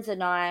friends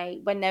and I,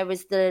 when there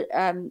was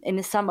in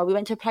the summer, we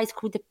went to a place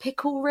called the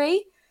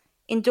Picklery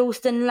in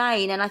Dalston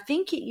Lane, and I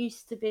think it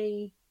used to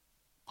be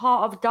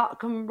part of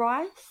Duck and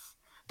Rice.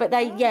 But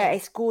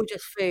it's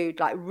gorgeous food,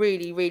 like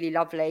really, really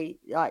lovely,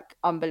 like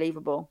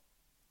unbelievable.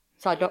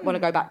 So I don't want to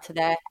go back to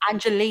there.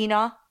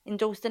 Angelina in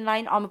Dalston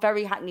Lane. I'm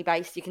very Hackney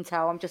based, you can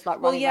tell. I'm just like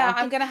running around.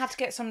 I'm going to have to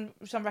get some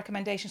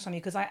recommendations from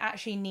you because I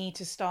actually need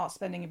to start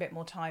spending a bit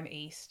more time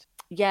east.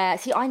 Yeah,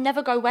 see, I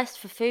never go west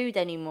for food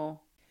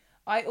anymore.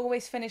 I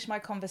always finish my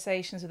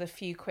conversations with a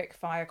few quick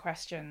fire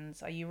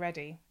questions. Are you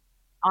ready?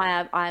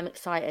 I am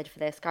excited for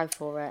this. Go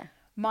for it.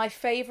 My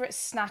favourite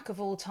snack of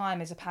all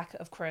time is a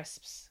packet of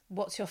crisps.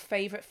 What's your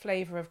favourite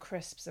flavour of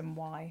crisps and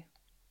why?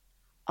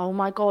 Oh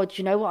my God,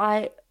 you know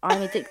what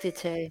I'm addicted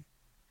to?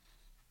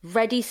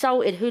 Ready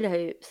salted hula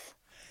hoops.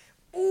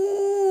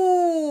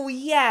 Ooh,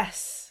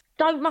 yes.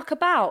 Don't muck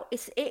about.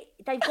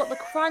 They've got the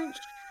crunch.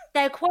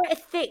 They're quite a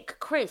thick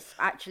crisp,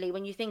 actually,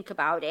 when you think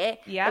about it.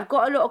 Yeah. They've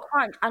got a lot of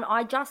crunch. And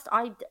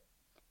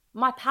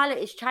my palate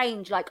has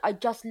changed. Like, I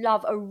just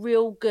love a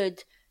real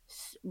good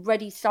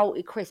ready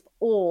salted crisp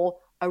or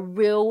a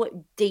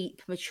real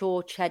deep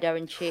mature cheddar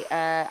and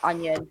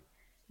onion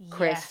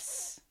crisp.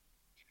 Yes.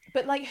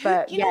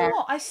 But you know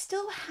what? I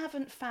still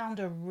haven't found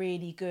a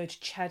really good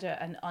cheddar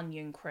and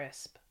onion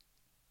crisp.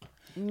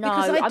 No,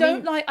 because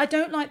I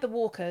don't like the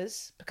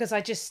Walkers because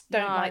I just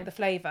don't like the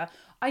flavour.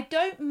 I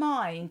don't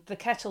mind the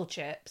kettle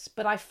chips,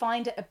 but I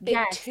find it a bit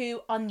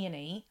too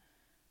oniony.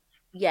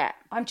 Yeah.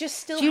 I'm just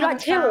still. Do you like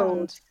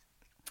Tyrrell's?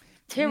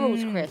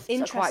 Tyrrell's crisps.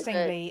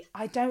 Interestingly,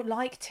 I don't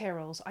like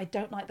Tyrrell's. I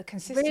don't like the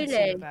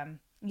consistency of them.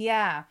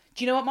 Yeah.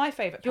 Do you know what my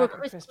favourite packet of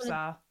crisps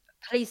are?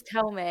 Please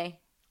tell me.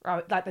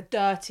 Oh, like the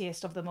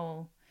dirtiest of them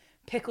all.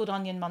 Pickled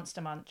onion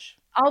Monster Munch.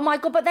 Oh my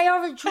God, but they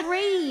are a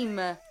dream.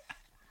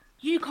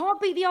 You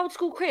can't beat the old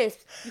school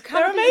crisps.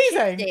 They're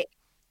amazing. You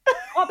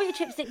can't beat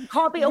a chipstick. You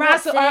can't beat a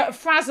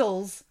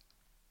Frazzles.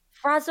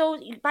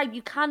 Frazzles, babe,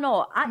 you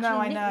cannot. Actually, no,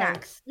 I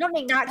knickknacks. Not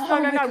knickknacks.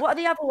 No. What are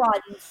the other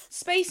ones?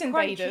 Space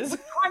Invaders.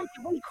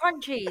 Wheat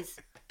crunchies.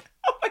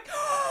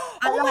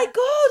 Oh my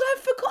God,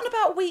 I've forgotten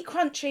about wheat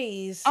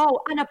crunchies. Oh,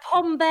 and a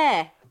Pom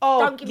Bear. Oh,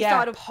 don't get me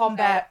started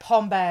on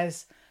Pom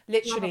Bears.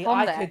 Literally,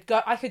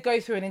 I could go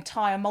through an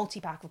entire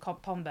multi-pack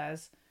of Pom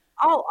Bears.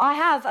 Oh, I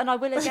have, and I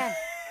will again.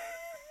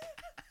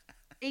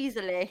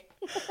 Easily.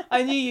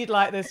 I knew you'd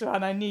like this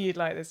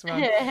one.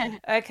 Yeah.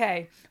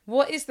 Okay.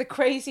 What is the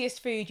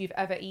craziest food you've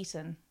ever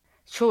eaten?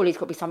 Surely it's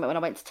got to be something when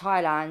I went to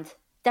Thailand.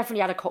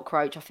 Definitely had a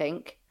cockroach, I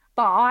think.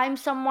 But I'm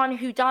someone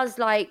who does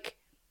like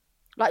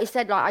you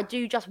said, like I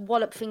do just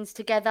wallop things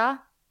together.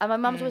 And my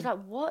mum's always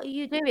like, what are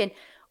you doing?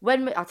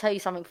 I'll tell you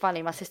something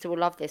funny. My sister will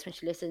love this when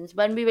she listens.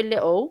 When we were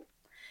little,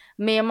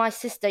 me and my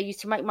sister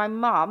used to make my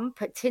mum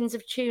put tins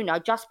of tuna,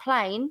 just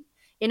plain,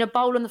 in a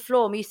bowl on the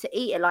floor. And we used to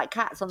eat it like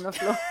cats on the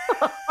floor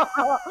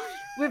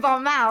with our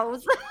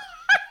mouths.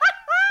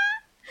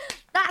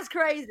 That's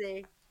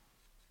crazy.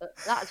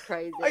 That's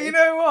crazy. You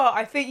know what?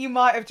 I think you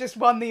might have just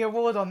won the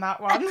award on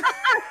that one.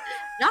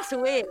 That's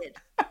weird.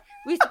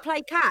 We used to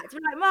play cats. We're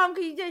like, Mum,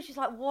 can you do it? She's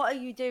like, what are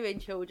you doing,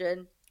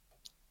 children?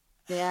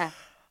 Yeah.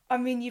 I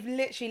mean, you've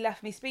literally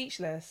left me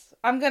speechless.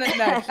 I'm going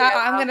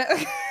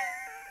to...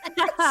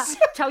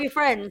 Tell your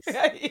friends.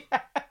 Yeah.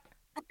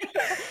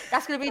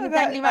 That's going to be in the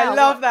Daily Mail. I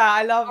love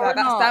that.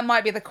 That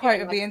might be the quote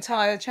of the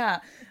entire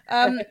chat.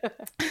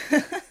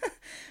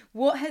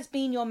 What has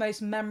been your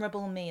most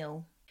memorable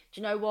meal? Do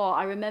you know what?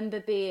 I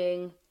remember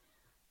being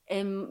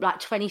in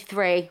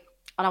 23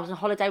 and I was on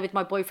holiday with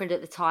my boyfriend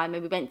at the time,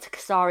 and we went to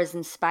Casares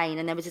in Spain,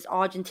 and there was this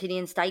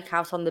Argentinian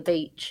steakhouse on the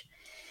beach.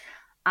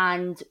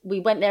 And we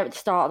went there at the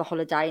start of the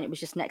holiday and it was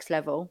just next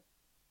level.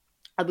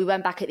 And we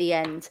went back at the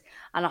end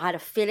and I had a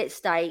fillet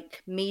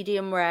steak,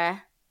 medium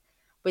rare,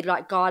 with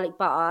garlic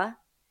butter,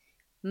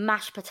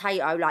 mashed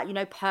potato,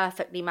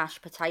 perfectly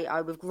mashed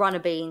potato with grana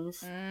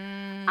beans.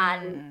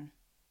 And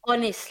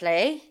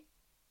honestly,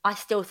 I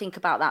still think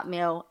about that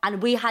meal.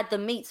 And we had the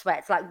meat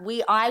sweats.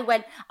 I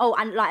went,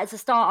 as a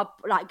starter,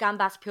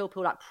 gambas pil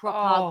pil,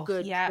 proper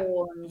good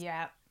prawns.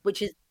 Yeah.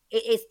 Which is,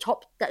 it is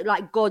top,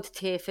 God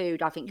tier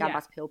food, I think,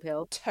 gambas pil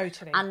pil.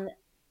 Totally. And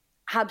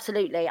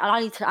absolutely. And I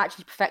need to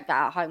actually perfect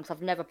that at home because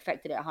I've never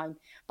perfected it at home.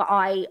 But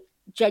I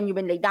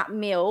genuinely, that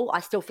meal, I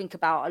still think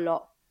about a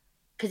lot.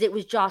 Because it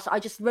was I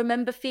just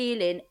remember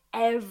feeling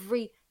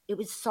it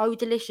was so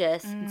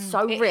delicious and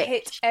so rich. It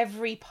hit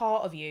every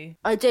part of you.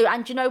 I do.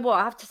 And do you know what?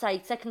 I have to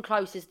say, second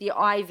closest, the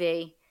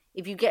Ivy.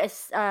 If you get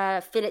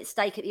a fillet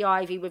steak at the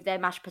Ivy with their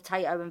mashed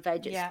potato and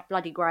veg, it's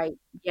bloody great.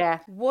 Yeah.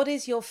 What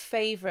is your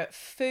favourite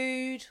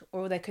food?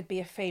 Or there could be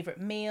a favourite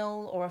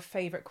meal or a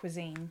favourite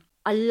cuisine?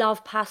 I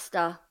love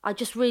pasta. I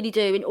just really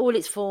do, in all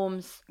its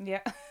forms.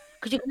 Yeah.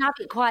 Because you can have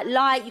it quite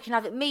light, you can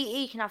have it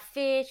meaty, you can have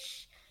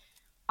fish.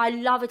 I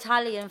love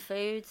Italian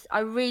foods. I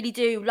really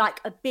do.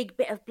 Like a big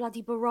bit of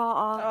bloody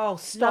burrata. Oh,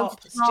 stop.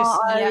 It's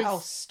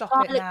just,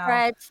 stop it now.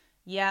 Bread.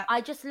 Yeah.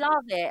 I just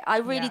love it. I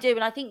really do.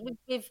 And I think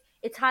with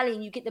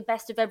Italian, you get the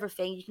best of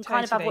everything. You can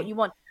kind of have what Totally. you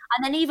want.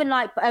 And then even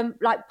like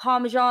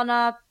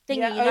Parmigiana thingy,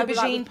 Yeah, you know, with,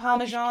 like, aubergine with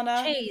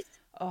parmigiana. cheese.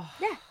 Oh,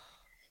 Yeah.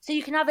 So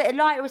you can have it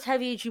light or as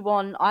heavy as you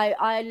want.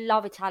 I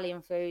love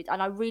Italian food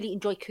and I really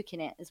enjoy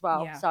cooking it as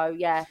well. yeah. So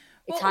yeah,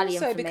 Well,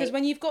 Italian also for because me.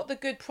 when you've got the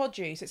good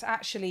produce, it's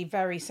actually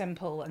very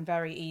simple and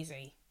very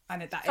easy,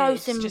 and So it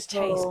just tastes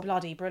simple.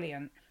 bloody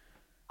brilliant.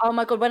 Oh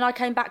my God, when I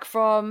came back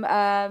from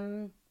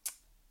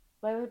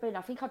where have we been?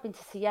 I think I've been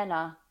to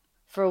Siena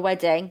for a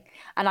wedding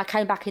and I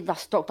came back and I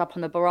stocked up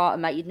on the burrata,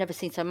 mate. You'd never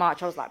seen so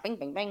much. I was like, bing,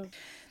 bing, bing.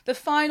 The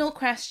final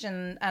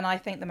question, and I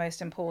think the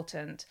most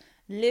important: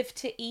 live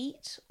to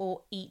eat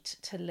or eat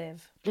to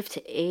live? Live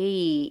to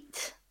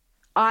eat.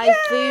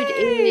 Food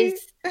Yay!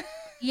 is,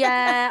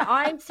 yeah,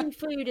 I see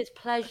food as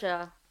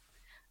pleasure.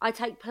 I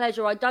take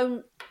pleasure.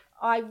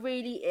 I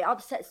really, it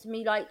upsets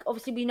me. Like,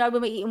 obviously, we know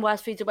when we're eating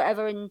worse foods or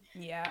whatever, and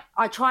Yeah,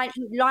 I try and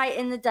eat light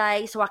in the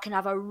day so I can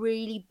have a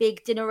really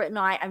big dinner at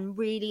night and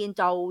really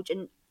indulge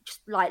and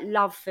just like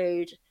love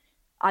food.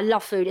 I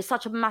love food. It's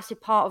such a massive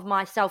part of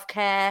my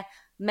self-care,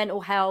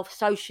 mental health,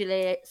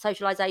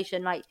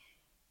 socialization. Like,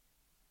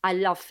 I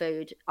love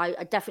food.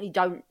 I definitely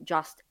don't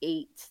just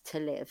eat to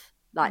live.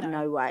 Like, no,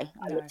 no way.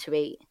 I live no, to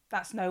eat.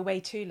 that's no way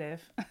to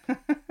live.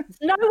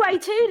 There's no way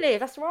to live.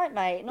 That's right,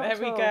 mate. Not There at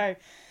we all. go.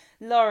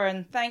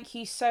 Lauren, thank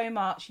you so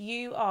much.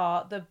 You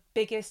are the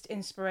biggest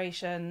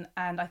inspiration,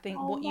 and I think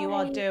Oh, what you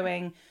are mate.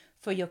 doing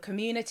for your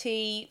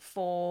community,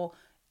 for,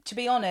 to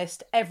be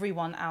honest,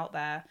 everyone out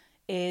there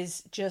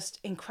is just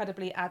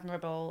incredibly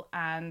admirable,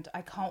 and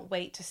I can't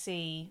wait to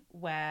see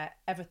where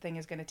everything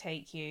is going to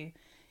take you.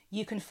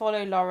 You can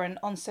follow Lauren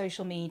on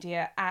social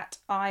media at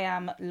I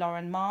am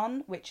Lauren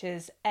Mahon, which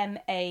is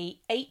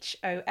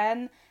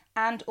Mahon,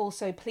 and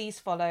also please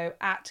follow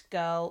at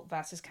Girl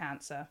versus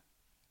Cancer.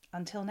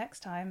 Until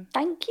next time.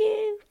 Thank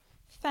you.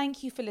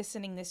 Thank you for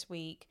listening this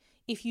week.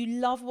 If you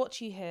love what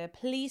you hear,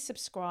 please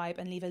subscribe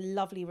and leave a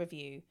lovely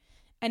review.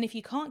 And if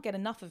you can't get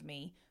enough of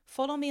me,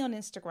 follow me on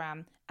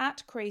Instagram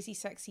at Crazy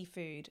Sexy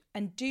Food,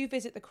 and do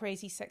visit the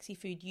Crazy Sexy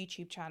Food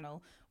YouTube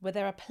channel where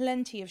there are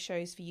plenty of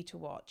shows for you to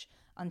watch.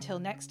 Until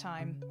next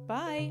time,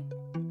 bye.